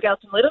and all the girls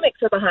from Little Mix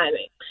were behind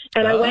me.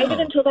 And I waited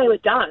until they were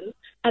done.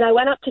 And I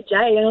went up to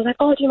Jade and I was like,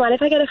 do you mind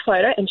if I get a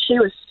photo? And she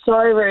was so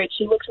rude.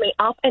 She looked me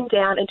up and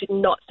down and did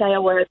not say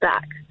a word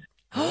back.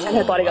 And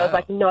her bodyguard was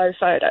like, no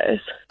photos.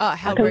 Oh,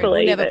 how I can rude. We'll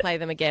believe never it. play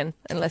them again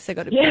unless they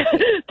got to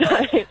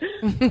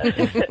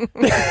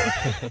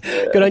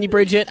Good on you,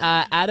 Bridget.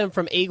 Adam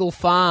from Eagle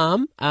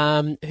Farm.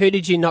 Who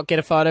did you not get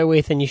a photo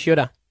with and you should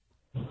have?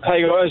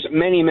 Hey guys,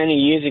 many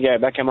years ago,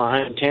 back in my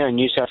hometown,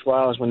 New South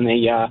Wales, when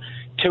the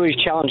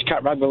Tooheys Challenge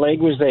Cup Rugby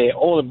League was there,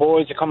 all the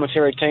boys, the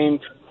commentary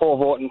team, Paul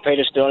Vorton,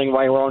 Peter Sterling,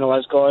 Ray Warren, all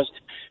those guys,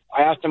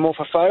 I asked them all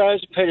for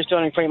photos. Peter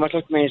Sterling pretty much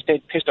looked at me and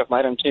said, "Pissed off,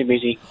 mate, I'm too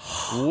busy."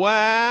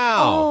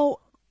 Wow.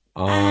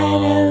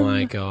 Oh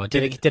my God.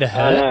 Did it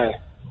hurt?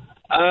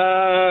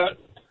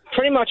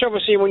 Pretty much,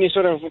 obviously, when you're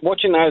sort of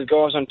watching those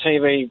guys on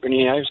TV, and,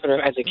 you know, sort of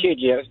as a kid,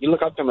 you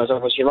look up to them as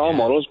obviously role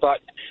models, but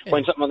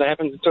when something like that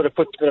happens, it sort of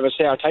puts a bit of a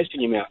sour taste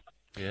in your mouth.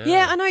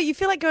 Yeah, I know. You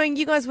feel like going,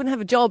 you guys wouldn't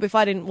have a job if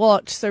I didn't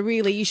watch, so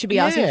really you should be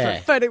asking for a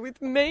photo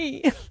with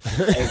me.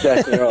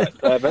 Exactly right.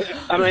 But,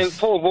 I mean,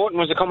 Paul Vorton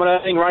was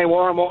accommodating, Ray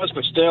Warren was,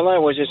 but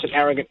Sterlo was just an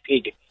arrogant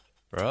pig.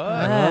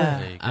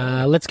 Right.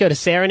 Let's go to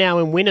Sarah now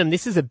in Wynnum.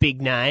 This is a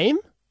big name.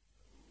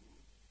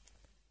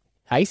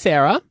 Hey,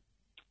 Sarah.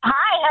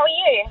 Hi, how are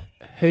you?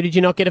 Who did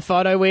you not get a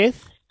photo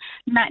with?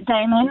 Matt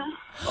Damon.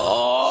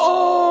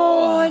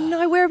 Oh,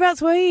 no.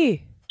 Whereabouts were you?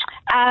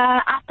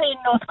 Up in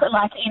North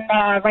like in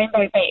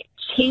Rainbow Beach.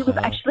 He was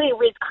actually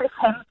with Chris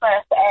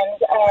Hemsworth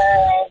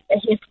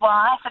and his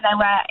wife, and they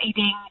were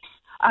eating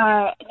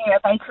near a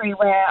bakery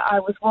where I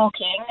was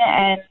walking,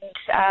 and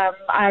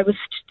I was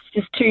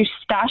just too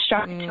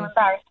starstruck, too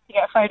embarrassed to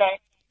get a photo.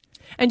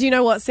 And do you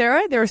know what,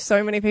 Sarah? There are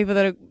so many people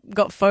that have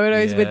got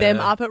photos with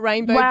them up at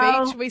Rainbow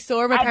Beach. We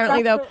saw them.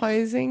 Apparently they were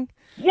posing.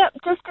 Yep,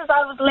 just as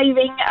I was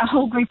leaving, a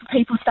whole group of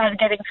people started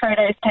getting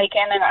photos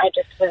taken, and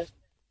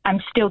I'm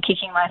still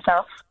kicking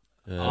myself.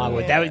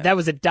 That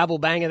was a double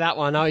banger, that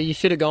one. Oh, you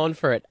should have gone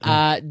for it.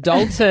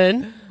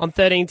 Dalton, on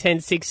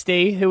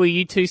 131060, who are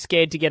you too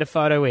scared to get a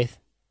photo with?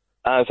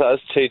 So I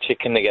was too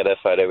chicken to get a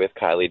photo with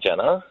Kylie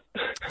Jenner.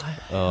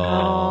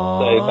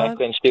 So back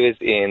when she was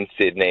in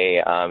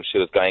Sydney, she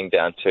was going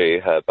down to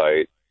her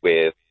boat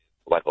with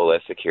like all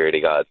her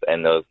security guards,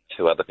 and there was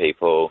two other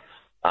people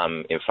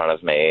in front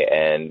of me,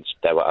 and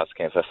they were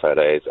asking for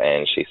photos,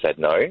 and she said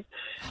no.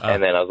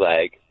 And then I was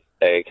like,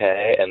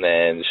 okay, and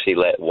then she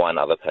let one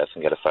other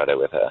person get a photo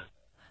with her.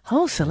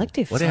 Oh,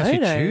 selective What photos. else you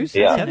choose?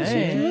 Yeah. How does you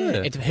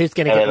do it? Who's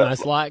going to get the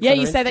most likes? Yeah, on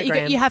you say that.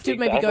 Instagram? You have to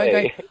maybe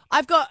go.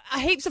 I've got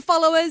heaps of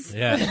followers.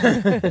 Yeah.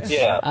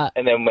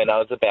 And then when I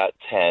was about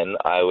 10,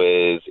 I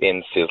was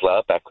in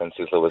Sizzler, back when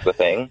Sizzler was a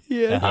thing.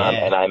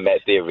 And I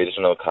met the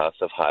original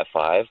cast of High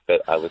Five,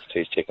 but I was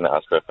too chicken to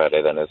ask for a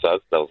photo then as well,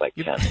 because I was like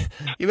 10.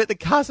 You met the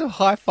cast of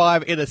High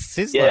Five in a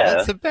Sizzler. Yeah.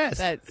 That's the best.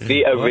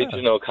 The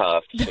original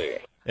cast, too.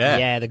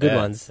 Yeah, the good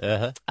ones.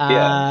 Yeah.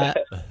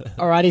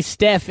 Alrighty,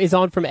 Steph is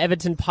on from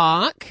Everton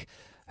Park.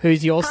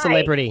 Who's your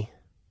celebrity?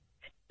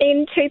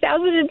 In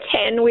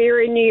 2010, we were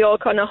in New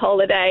York on a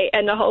holiday,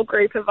 and a whole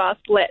group of us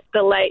let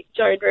the late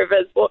Joan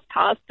Rivers walk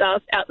past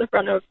us out the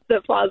front of the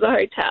Plaza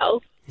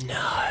Hotel.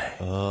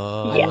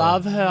 I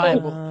love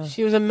her.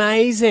 She was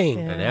amazing.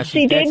 And now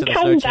She did dancing, there's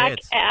come no back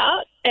chance.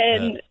 out,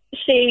 and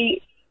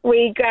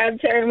we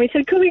grabbed her and we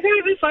said, "Can we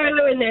grab a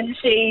photo?" And then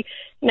she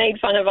made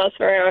fun of us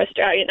for our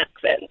Australian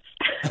accents.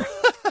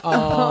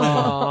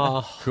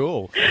 Oh,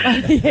 cool.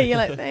 Yeah, you're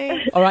like,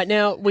 thanks. All right,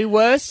 now, we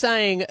were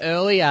saying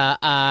earlier,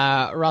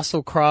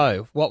 Russell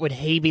Crowe, what would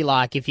he be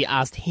like if you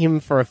asked him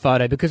for a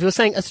photo? Because we were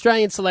saying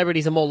Australian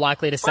celebrities are more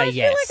likely to say I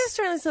yes. feel like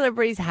Australian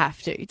celebrities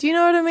have to. Do you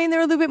know what I mean?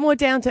 They're a little bit more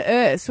down to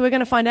earth. So we're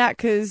going to find out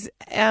because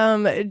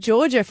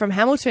Georgia from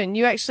Hamilton,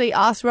 you actually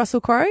asked Russell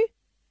Crowe?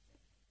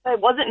 So it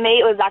wasn't me.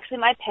 It was actually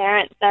my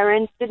parents. They were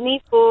in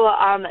Sydney for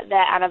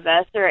their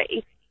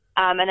anniversary.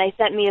 And they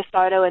sent me a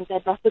photo and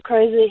said, Russell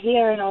Crowe's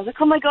here. And I was like,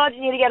 oh, my God,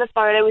 you need to get a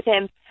photo with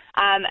him.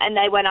 And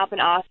they went up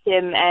and asked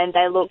him, and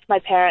they looked my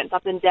parents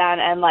up and down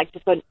and, like,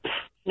 just went,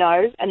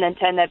 no, and then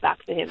turned their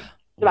back to him,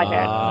 to my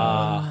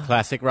parents.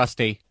 Classic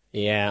Rusty.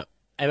 Yeah.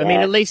 I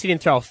mean, at least he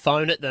didn't throw a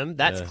phone at them.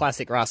 That's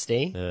classic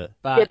Rusty.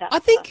 But I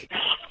think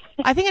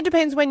it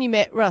depends when you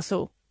met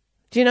Russell.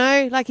 Do you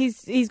know? Like,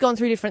 he's gone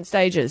through different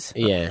stages.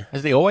 Yeah.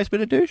 Has he always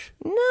been a douche?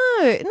 No,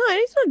 he's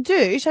not a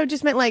douche. I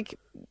just meant, like,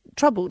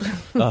 troubled.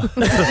 Thanks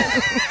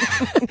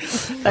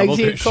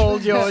for your call,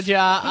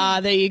 Georgia.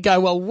 There you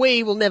go. Well,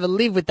 we will never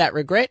live with that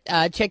regret.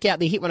 Check out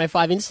the Hit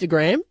 105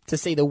 Instagram to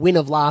see the win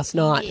of last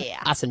night. Yeah.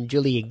 Us and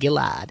Julia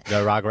Gillard.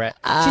 No regret.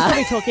 She's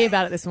probably talking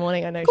about it this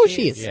morning. I know. Of course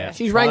she is. Yeah.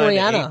 She's rang Trying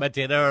to Rihanna. eat my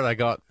dinner and I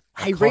got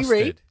Hey,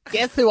 accosted. Riri,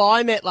 guess who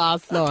I met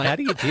last night? How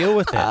do you deal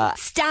with it?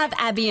 Stav,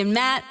 Abby and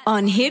Matt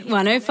on Hit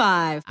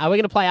 105. We're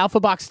going to play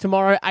Alpha Bucks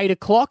tomorrow, 8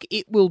 o'clock.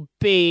 It will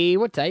be,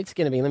 what date it's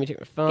going to be? Let me check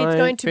my phone. It's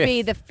going to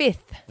be the 5th.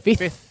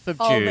 5th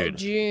of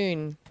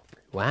June.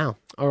 Wow.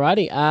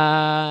 Alrighty.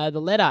 The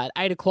letter at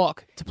 8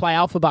 o'clock to play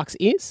Alpha Bucks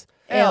is?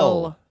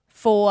 L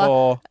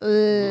for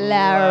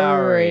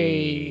Larry.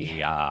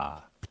 Yeah.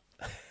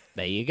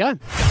 There you go.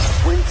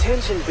 When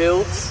tension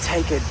builds,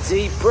 take a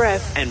deep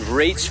breath and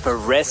reach for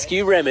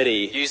Rescue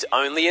Remedy. Use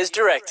only as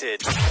directed.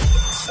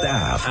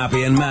 Stav,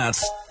 Abby and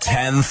Matt's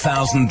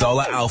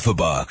 $10,000 Alpha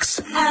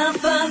Bucks.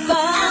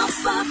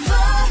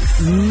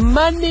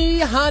 Money,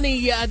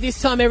 honey. This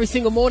time every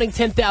single morning,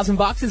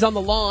 $10,000 is on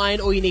the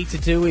line. All you need to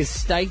do is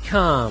stay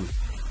calm.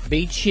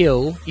 Be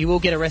chill. You will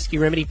get a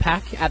Rescue Remedy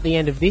pack at the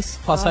end of this,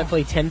 plus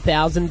hopefully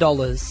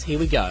 $10,000. Here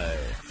we go.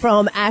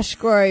 from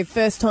Ashgrove.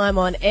 First time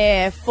on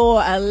air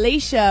for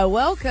Alicia.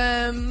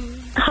 Welcome.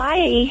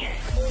 Hi.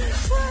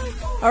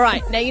 All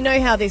right, now you know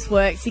how this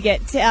works. You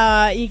get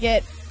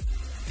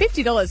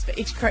 $50 for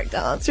each correct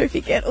answer. If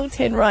you get all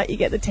 10 right, you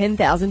get the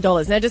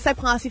 $10,000. Now, just say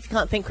pass if you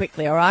can't think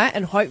quickly, all right?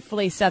 And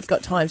hopefully Stav's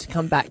got time to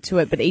come back to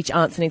it, but each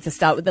answer needs to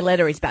start with the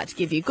letter he's about to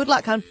give you. Good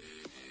luck, hon.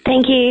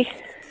 Thank you.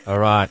 All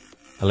right,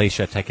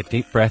 Alicia, take a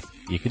deep breath.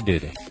 You can do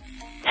this.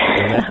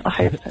 I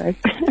hope so.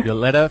 Your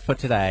letter for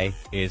today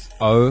is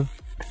O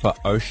for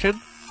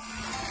ocean.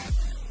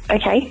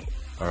 Okay.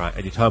 All right,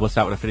 and your time will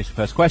start when I finish the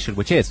first question,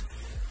 which is,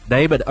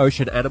 name an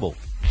ocean animal.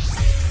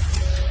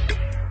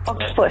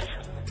 Octopus.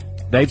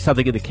 Name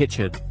something in the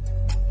kitchen.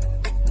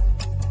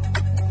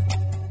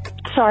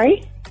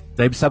 Sorry?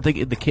 Name something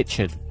in the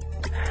kitchen.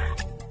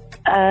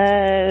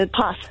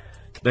 Pass.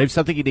 Name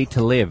something you need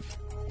to live.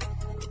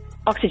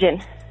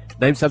 Oxygen.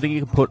 Name something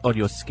you can put on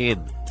your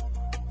skin.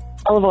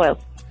 Olive oil.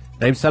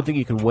 Name something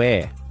you can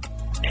wear.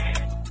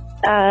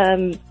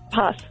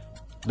 Pass.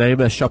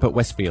 Name a shop at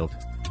Westfield.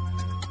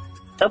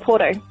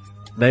 Porto.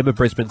 Name a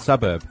Brisbane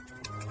suburb.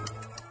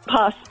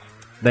 Pass.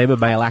 Name a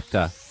male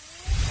actor.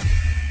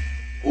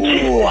 Ooh,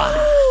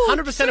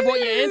 100% of what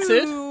you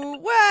answered.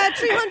 Wow,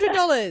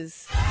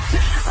 $200.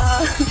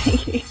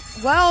 Thank you.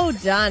 Well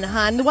done,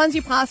 hun. The ones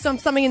you passed on,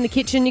 something in the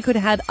kitchen, you could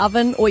have had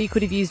oven, or you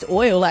could have used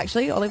oil,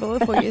 actually, olive oil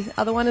for your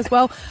other one as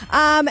well.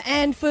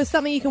 And for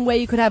something you can wear,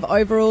 you could have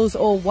overalls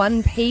or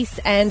one piece.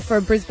 And for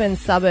a Brisbane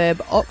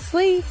suburb,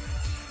 Oxley.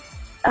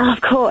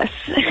 Of course.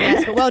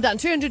 Yes, but well done.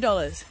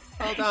 $200.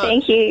 Well done.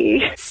 Thank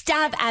you.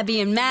 Stab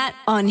Abby and Matt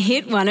on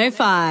Hit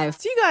 105.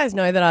 Do you guys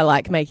know that I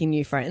like making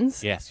new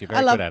friends? Yes, you're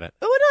very good at it.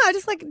 Oh, no, I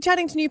just like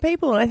chatting to new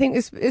people. And I think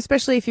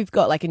especially if you've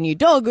got like a new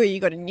dog or you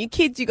got a new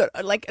kids, you got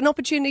like an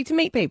opportunity to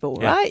meet people,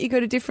 right? You go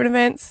to different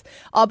events.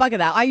 Oh, bugger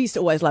that. I used to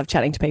always love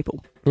chatting to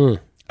people.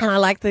 And I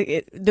like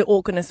the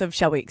awkwardness of,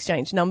 shall we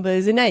exchange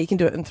numbers? And now you can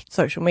do it on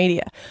social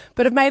media.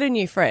 But I've made a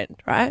new friend,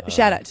 right?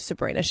 Shout out to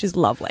Sabrina. She's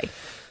lovely.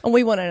 And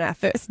we went on our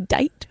first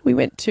date. We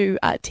went to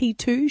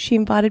T2. She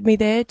invited me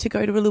there to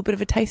go to a little bit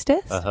of a taste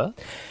test. But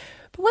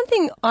one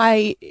thing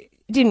I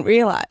didn't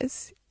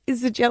realise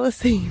is the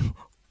jealousy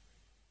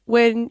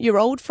when your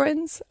old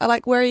friends are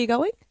like, where are you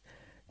going?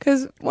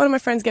 Because one of my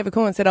friends gave a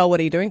call and said, oh, what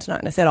are you doing tonight?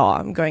 And I said, oh,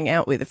 I'm going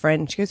out with a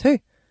friend. She goes, who?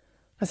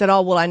 I said,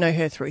 oh, well, I know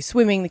her through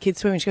swimming, the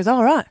kids swimming. She goes, oh,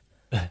 all right.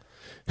 And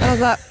I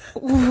was like,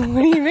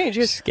 what do you mean? She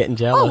goes, just getting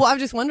jealous. Oh, well, I'm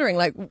just wondering,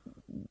 like,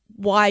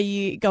 why are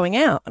you going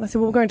out? And I said,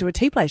 well, we're going to a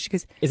tea place. She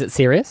goes, is it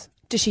serious?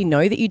 Does she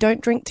know that you don't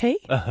drink tea?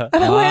 And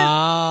I went,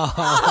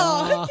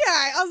 oh, okay.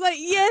 I was like,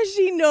 yeah,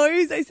 she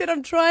knows. I said,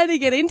 I'm trying to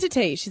get into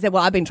tea. She said,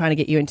 well, I've been trying to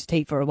get you into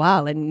tea for a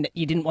while and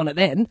you didn't want it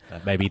then.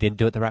 Maybe you didn't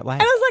do it the right way.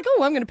 And I was like,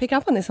 oh, I'm going to pick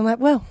up on this. I'm like,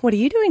 well, what are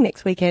you doing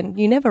next weekend?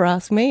 You never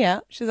ask me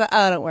out. She's like,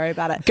 oh, don't worry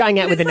about it. Going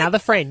out with another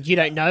friend. You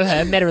don't know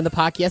her. Met her in the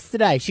park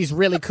yesterday. She's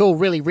really cool,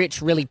 really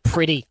rich, really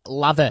pretty.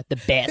 Love her. The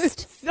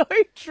best. So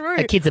true.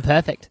 Her kids are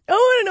perfect. I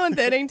want to know on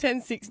 13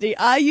 10 60,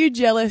 are you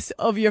jealous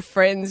of your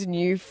friend's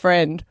new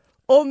friend?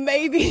 Or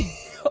maybe,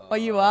 oh,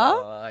 you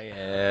are? I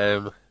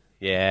am.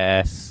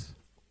 Yes.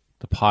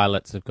 The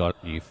pilots have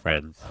got new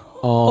friends.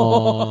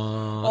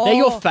 Oh. They're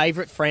your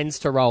favourite friends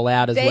to roll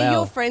out as well. They're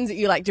your friends that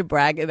you like to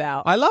brag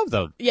about. I love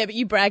them. Yeah, but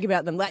you brag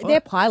about them. Like, they're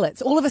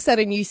pilots. All of a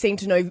sudden, you seem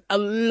to know a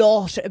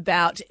lot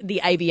about the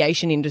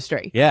aviation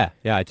industry. Yeah,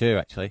 I do,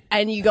 actually.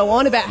 And you go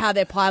on about how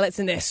they're pilots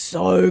and they're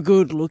so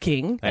good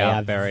looking. They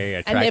are very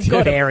attractive. And they've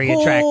got very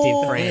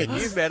attractive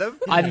friends. You've met them?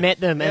 I've met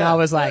them and I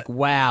was like,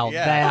 wow,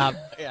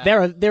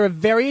 they're a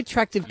very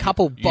attractive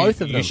couple, both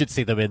of them. You should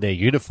see them in their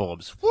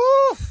uniforms. Woo!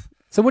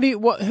 So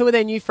who are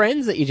their new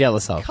friends that you're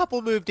jealous of? A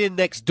couple moved in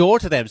next door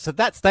to them, so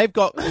they've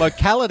got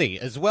locality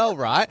as well,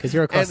 right? Because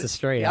you're across the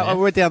street. Yeah,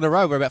 we're down the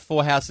road. We're about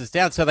 4 houses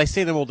down, so they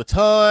see them all the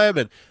time.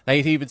 And they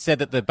even said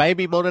that the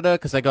baby monitor,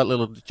 because they got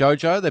little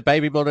Jojo, the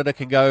baby monitor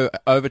can go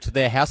over to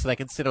their house, so they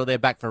can sit on their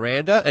back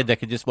veranda, and they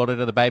can just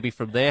monitor the baby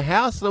from their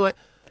house. And I'm like,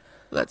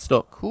 that's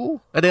not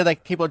cool. And then they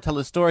keep on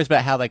telling stories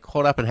about how they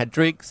caught up and had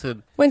drinks.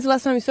 And when's the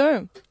last time you saw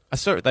them? I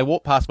saw it. They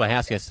walked past my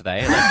house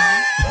yesterday, and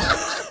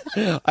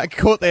I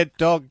caught their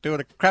dog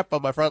doing a crap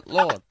on my front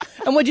lawn.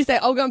 And what'd you say?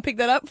 I'll go and pick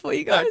that up for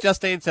you guys? No,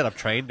 Justine said I've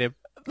trained him.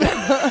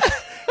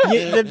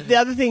 The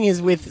other thing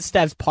is with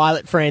Stav's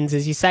pilot friends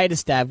is you say to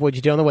Stav, what'd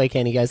you do on the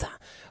weekend? He goes,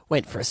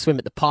 went for a swim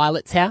at the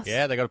pilot's house.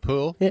 Yeah, they got a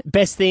pool. Yeah,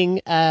 best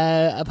thing,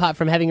 apart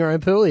from having your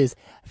own pool, is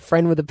a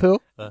friend with a pool.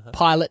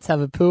 Pilots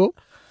have a pool.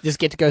 Just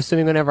get to go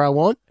swimming whenever I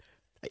want.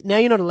 Now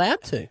you're not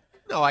allowed to.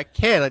 No, I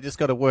can. I just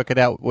got to work it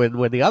out when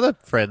the other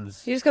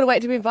friends... You just got to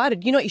wait to be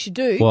invited. You know what you should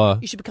do?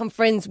 What? You should become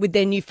friends with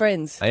their new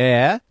friends.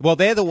 Yeah. Well,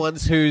 they're the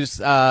ones whose...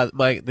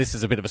 this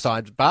is a bit of a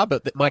sidebar,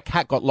 but my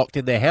cat got locked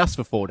in their house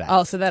for 4 days.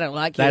 Oh, so they don't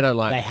like you. They don't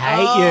like me. me. They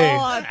hate you.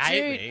 Oh,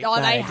 dude. Oh,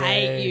 they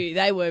hate you.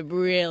 They were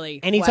really...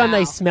 Anytime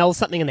they smell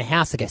something in the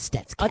house, they go,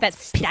 Stav's cat. Oh,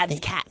 that's Stav's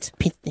cat.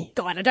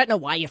 God, I don't know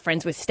why you're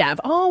friends with Stav.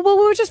 Oh, well,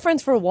 we were just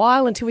friends for a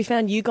while until we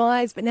found you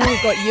guys, but now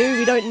we've got you.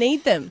 We don't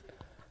need them.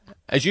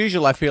 As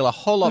usual, I feel a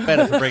whole lot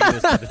better for bringing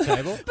this to the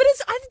table. But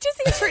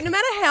think it's true. No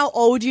matter how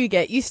old you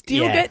get, you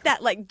still get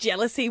that like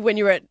jealousy when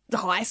you're at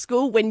high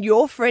school, when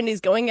your friend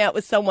is going out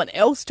with someone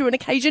else to an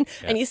occasion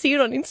and you see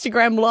it on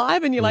Instagram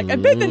Live and you're like, I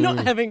bet they're not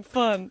having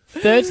fun.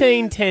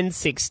 13 10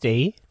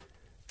 60.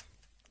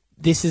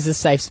 This is a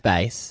safe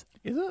space.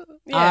 Is it?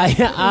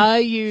 Yeah. Are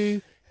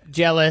you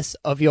jealous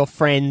of your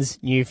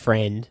friend's new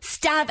friend?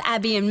 Stav,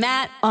 Abby and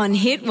Matt on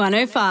Hit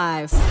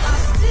 105.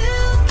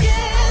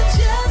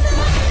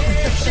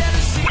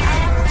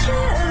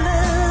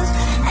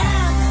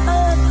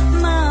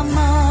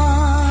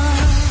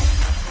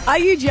 Are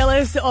you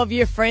jealous of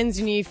your friend's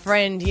new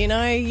friend? You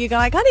know, you go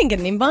like, I didn't get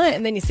an invite,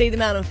 and then you see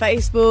them out on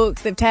Facebook,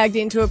 they've tagged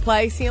into a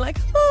place, and you're like,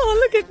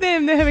 oh, look at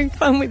them, they're having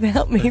fun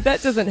without me.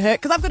 That doesn't hurt.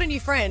 Because I've got a new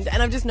friend,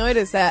 and I've just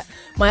noticed that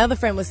my other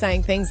friend was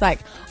saying things like,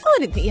 oh, I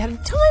didn't think you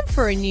had time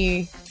for a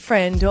new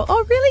friend, or,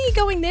 oh, really,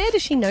 you're going there?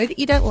 Does she know that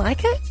you don't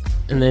like it?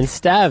 And then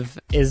Stav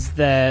is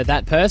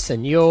that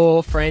person.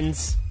 Your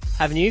friends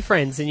have new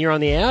friends, and you're on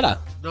the outer.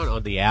 Not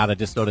on the outer,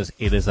 just not as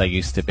in as they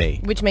used to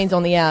be. Which means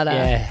on the outer.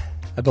 Yeah,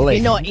 I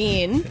believe. You're not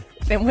in,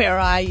 then where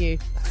are you?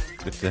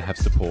 Good to have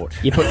support.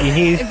 You put your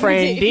new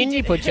friend in,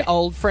 you put your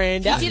old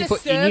friend out, did you a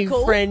put your new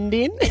circle. friend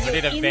in. I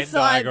did a Venn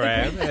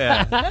diagram.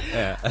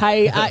 Yeah.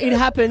 Hey, it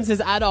happens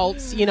as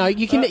adults. You know,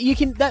 you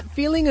can. That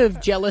feeling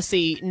of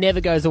jealousy never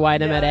goes away,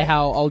 no matter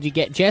how old you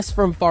get. Jess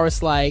from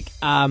Forest Lake,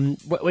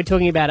 we're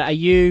talking about it. Are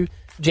you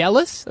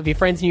jealous of your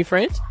friend's new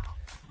friend?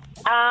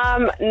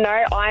 No,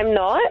 I'm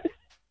not.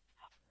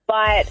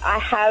 But I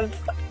have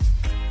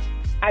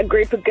a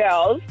group of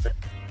girls.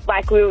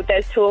 Like there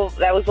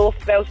was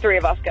 3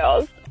 of us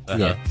girls.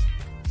 Yeah.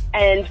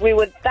 And we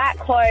were that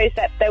close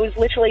that there was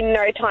literally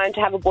no time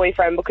to have a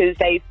boyfriend because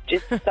they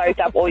just soaked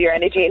up all your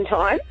energy and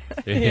time.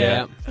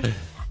 Yeah.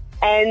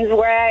 And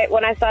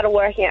when I started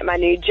working at my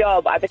new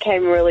job, I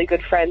became really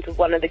good friends with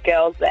one of the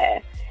girls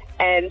there.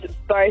 And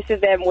both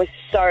of them were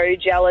so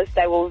jealous.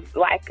 They were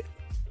like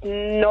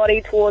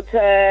naughty towards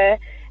her.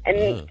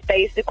 And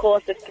they used to call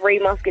us the 3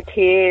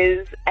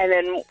 Musketeers. And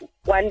then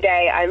one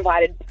day I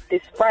invited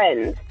this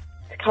friend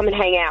to come and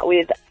hang out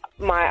with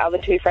my other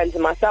 2 friends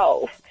and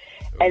myself.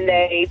 And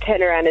they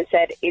turned around and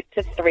said, it's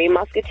the 3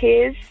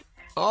 Musketeers.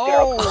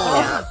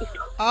 Oh.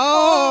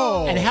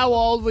 And how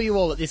old were you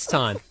all at this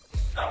time?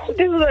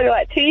 This was only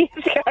like 2 years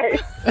ago.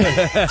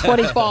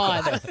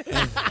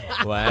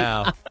 25.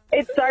 Wow.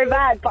 It's so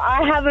bad. But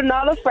I have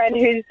another friend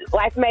who's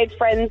like made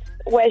friends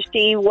where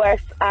she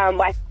works,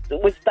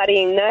 was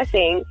studying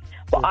nursing.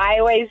 But I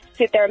always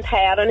sit there and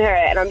pay out on her,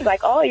 and I'm like,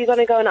 oh, you're going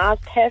to go and ask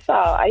Tessa?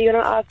 Are you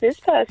going to ask this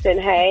person?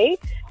 Hey?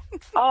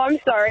 Oh, I'm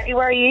sorry.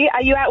 Where are you?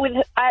 Are you out with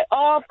her?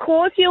 Oh, of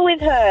course you're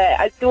with her.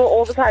 I do it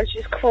all the time. She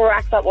just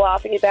cracks up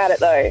laughing about it,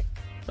 though.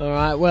 All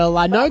right. Well,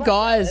 I know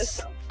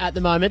guys at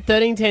the moment.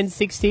 13 10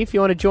 60 if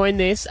you want to join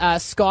this.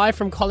 Sky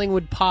from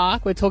Collingwood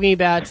Park. We're talking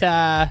about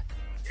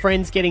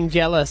friends getting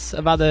jealous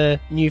of other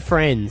new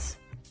friends.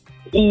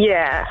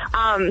 Yeah.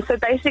 So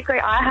basically,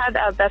 I had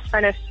a best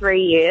friend of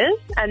 3 years,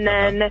 and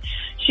then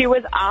she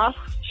was asked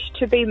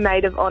to be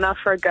maid of honour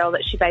for a girl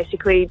that she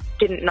basically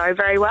didn't know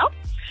very well.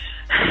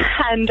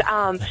 And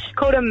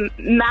called a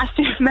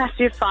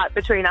massive fight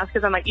between us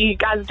because I'm like, you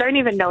guys don't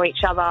even know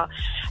each other.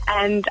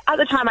 And at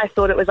the time I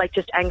thought it was like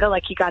just anger,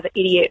 like you guys are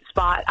idiots.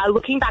 But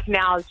looking back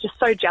now, I was just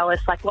so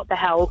jealous, like what the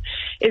hell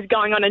is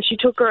going on? And she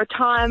took her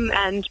time,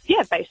 and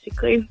yeah,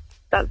 basically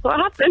that's what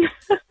happened.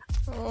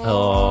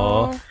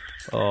 Oh.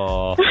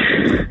 I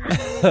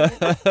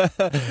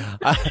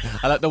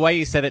like the way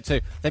you said it too.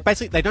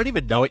 They don't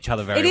even know each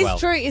other very well. It is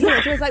true, isn't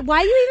it? So it's like, why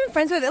are you even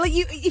friends with her? Like,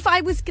 if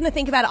I was going to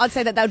think about it, I'd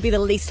say that would be the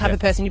least type of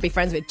person you'd be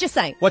friends with. Just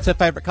saying. What's her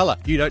favourite colour?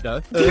 You don't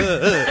know.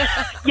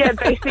 Yeah,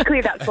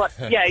 basically that's what.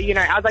 Yeah, you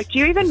know, I was like, do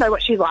you even know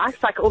what she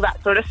likes? Like all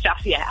that sort of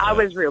stuff. Yeah, I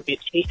was real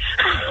bitchy.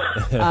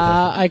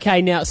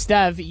 Okay, now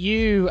Stav,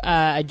 you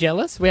are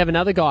jealous. We have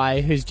another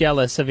guy who's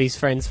jealous of his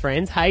friend's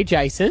friends. Hey,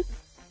 Jason.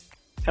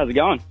 How's it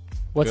going?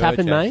 What's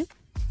happened, mate?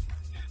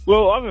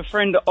 Well, I have a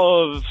friend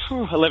of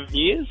 11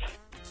 years,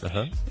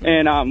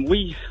 and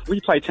we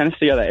play tennis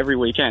together every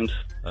weekend.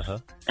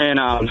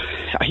 And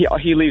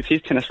he leaves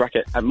his tennis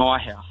racket at my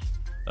house.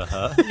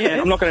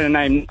 And I'm not going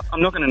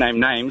to name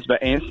names,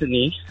 but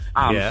Anthony,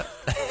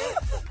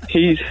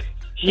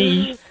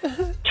 he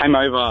came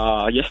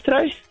over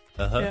yesterday,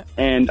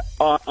 and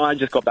I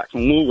just got back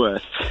from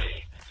Woolworths,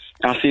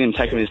 and I see him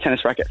taking his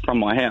tennis racket from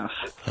my house.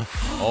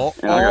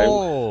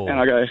 And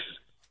I go,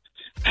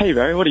 hey,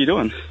 Barry, what are you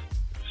doing?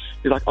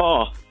 He's like,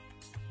 oh,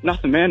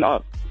 nothing, man. I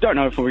don't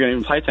know if we're going to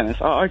even play tennis.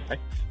 Oh, okay.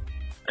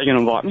 Are you going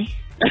to invite me?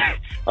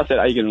 I said,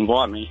 are you going to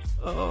invite me?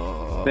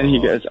 Then he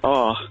goes,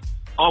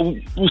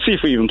 we'll see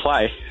if we even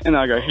play. And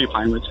I go, who are you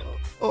playing with?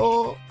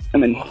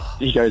 And then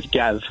he goes,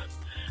 Gav.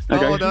 And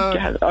I go, no.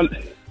 Gav?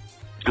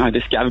 Oh,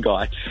 this Gav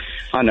guy.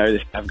 I know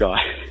this Gav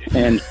guy.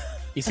 And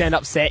you sound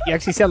upset. You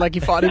actually sound like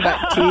you're fighting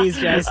back tears,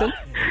 Jason.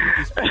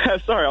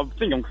 Sorry, I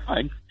think I'm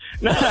crying.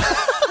 No.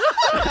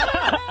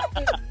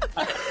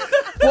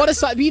 What a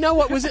sight. You know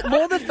what? Was it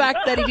more the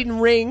fact that he didn't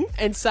ring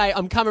and say,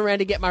 I'm coming around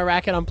to get my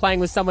racket, I'm playing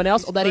with someone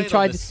else, or that he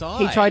tried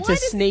to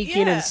sneak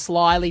in and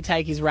slyly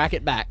take his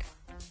racket back?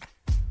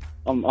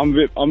 I'm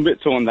a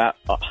bit torn that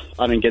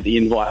I didn't get the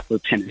invite for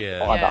tennis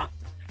either.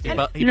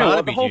 You know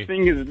what? The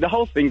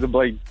whole thing's a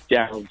bloody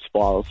downward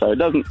spiral, so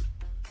it's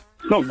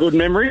not good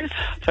memories.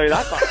 I'll tell you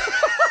that. But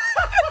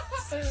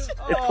it's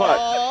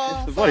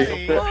the bloody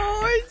opposite.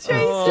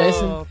 Oh,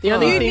 Jason. The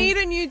only you thing- need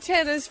a new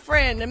tennis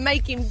friend and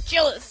make him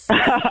jealous.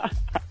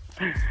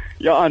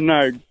 Yeah, I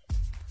know.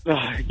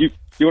 You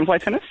want to play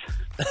tennis?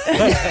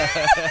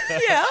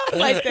 Yeah, I'll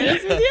play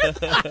tennis with you.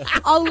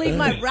 I'll leave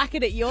my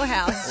racket at your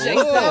house,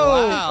 Jason.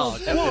 Wow.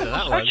 Don't do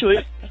that one.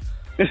 Actually,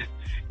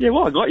 yeah,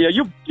 well, I got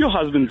you. Your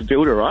husband's a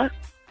builder, right?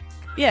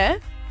 Yeah.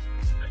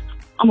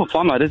 I'm a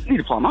plumber. Does he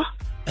need a plumber?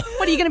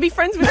 What, are you going to be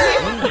friends with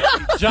him?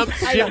 Jump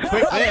ship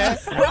quick there.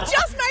 We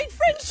just made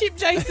friendship,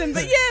 Jason.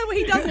 But yeah, well,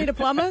 he does need a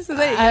plumber, so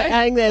there you go.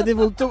 Hang there.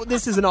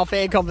 This is an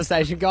off-air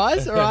conversation,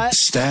 guys. All right.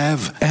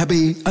 Stav,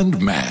 Abby, and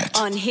Matt.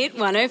 On Hit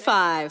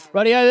 105.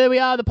 Rightio, there we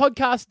are. The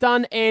podcast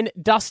done and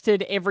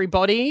dusted,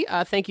 everybody.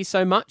 Thank you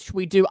so much.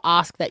 We do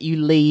ask that you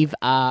leave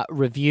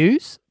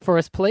reviews for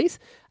us, please.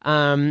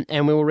 And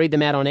we will read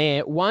them out on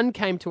air. One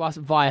came to us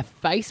via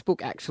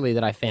Facebook, actually,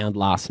 that I found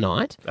last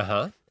night.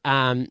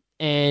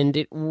 And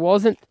it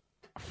wasn't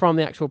from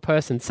the actual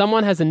person.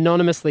 Someone has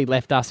anonymously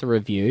left us a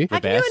review. How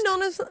can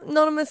you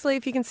anonymously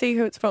if you can see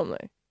who it's from,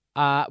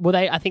 though? Well,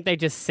 I think they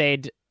just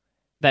said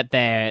that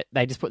they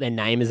just put their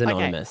name as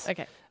anonymous.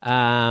 Okay.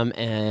 And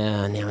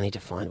now I need to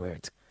find where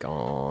it's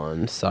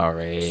gone.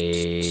 Sorry.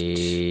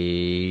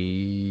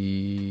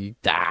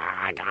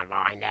 I can't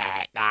find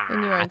it.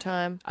 In your own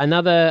time.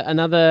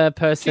 Another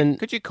person.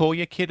 Could you call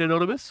your kid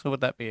anonymous, or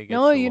would that be against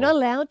No, the you're law? not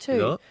allowed to.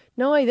 You're not?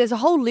 No, there's a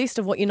whole list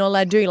of what you're not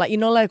allowed to do. Like, you're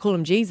not allowed to call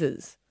him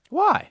Jesus.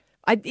 Why?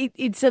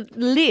 It's a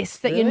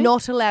list that you're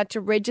not allowed to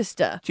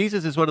register.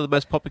 Jesus is one of the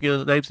most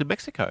popular names in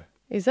Mexico.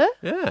 Is it?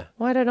 Yeah.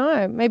 Well, I don't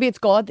know. Maybe it's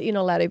God that you're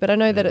not allowed to, but I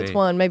know that it's Maybe.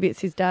 one. Maybe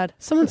it's his dad.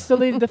 Someone's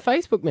deleted the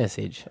Facebook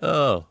message.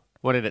 Oh,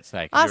 what did it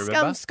say? Can you Ask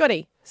remember?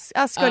 Scotty.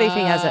 Ask Scotty if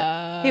he has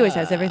it. He always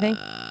has everything.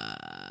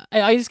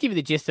 I just give you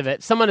the gist of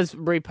it. Someone has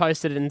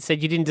reposted it and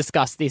said you didn't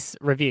discuss this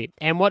review.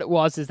 And what it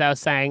was is they were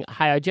saying,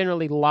 hey, I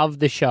generally love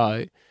the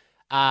show,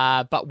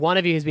 but one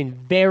of you has been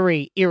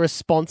very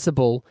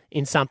irresponsible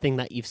in something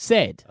that you've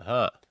said.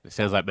 It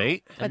sounds like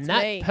me. And That's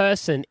that me.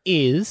 person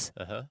is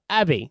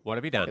Abby. What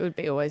have you done? It would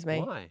be always me.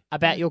 Why?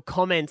 About your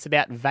comments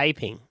about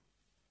vaping.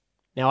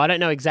 Now, I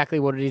don't know exactly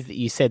what it is that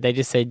you said. They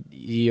just said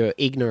you're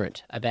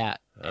ignorant about.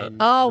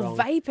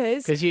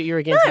 Vapors. Because you're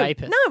against no,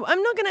 vapors. No,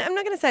 I'm not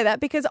gonna say that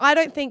because I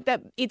don't think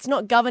that it's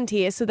not governed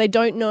here, so they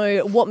don't know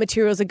what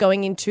materials are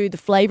going into the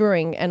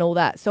flavouring and all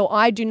that. So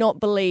I do not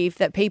believe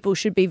that people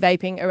should be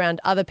vaping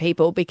around other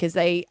people because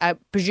they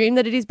presume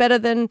that it is better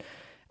than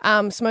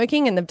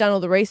smoking, and they've done all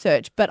the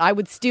research. But I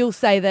would still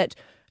say that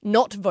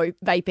not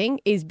vaping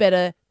is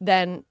better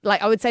than,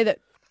 I would say that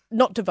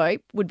not to vape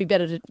would be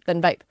better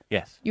than vape.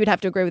 Yes. You would have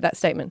to agree with that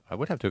statement. I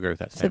would have to agree with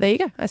that So statement. there you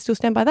go. I still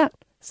stand by that.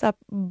 So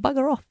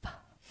bugger off.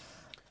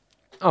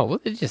 Oh,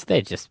 well, they're just No, I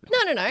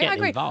getting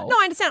agree. involved. No,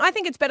 I understand. I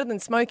think it's better than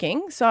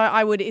smoking, so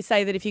I would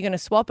say that if you're going to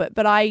swap it,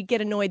 but I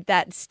get annoyed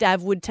that Stav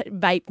would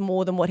vape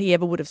more than what he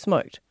ever would have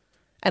smoked.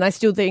 And I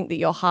still think that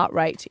your heart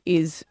rate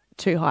is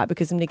too high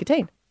because of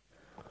nicotine.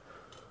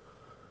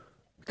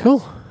 Cool.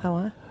 How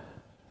are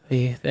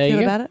Yeah, there Feel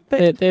you go. about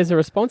it? There's a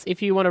response.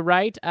 If you want to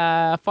rate,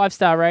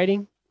 5-star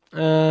rating,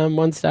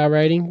 1-star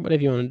rating,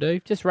 whatever you want to do,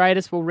 just rate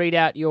us. We'll read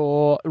out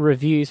your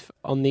reviews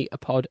on the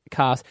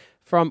podcast.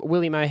 From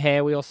William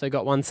O'Hare, we also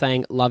got one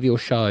saying, love your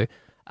show.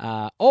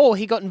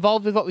 He got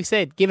involved with what we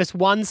said. Give us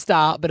 1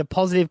 star, but a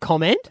positive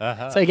comment.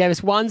 So he gave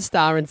us 1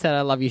 star and said,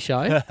 I love your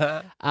show.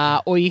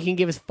 Or you can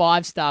give us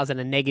 5 stars and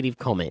a negative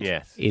comment.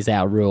 Yes. Is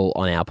our rule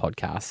on our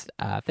podcast.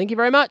 Thank you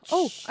very much.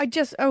 I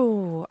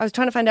was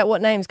trying to find out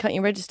what names can't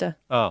you register.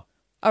 Oh.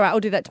 All right,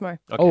 I'll do that tomorrow.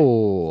 Okay.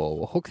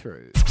 Oh, hook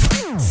through.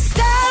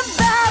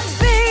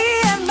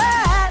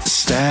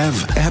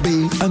 Stav,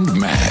 Abby, and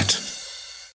Matt.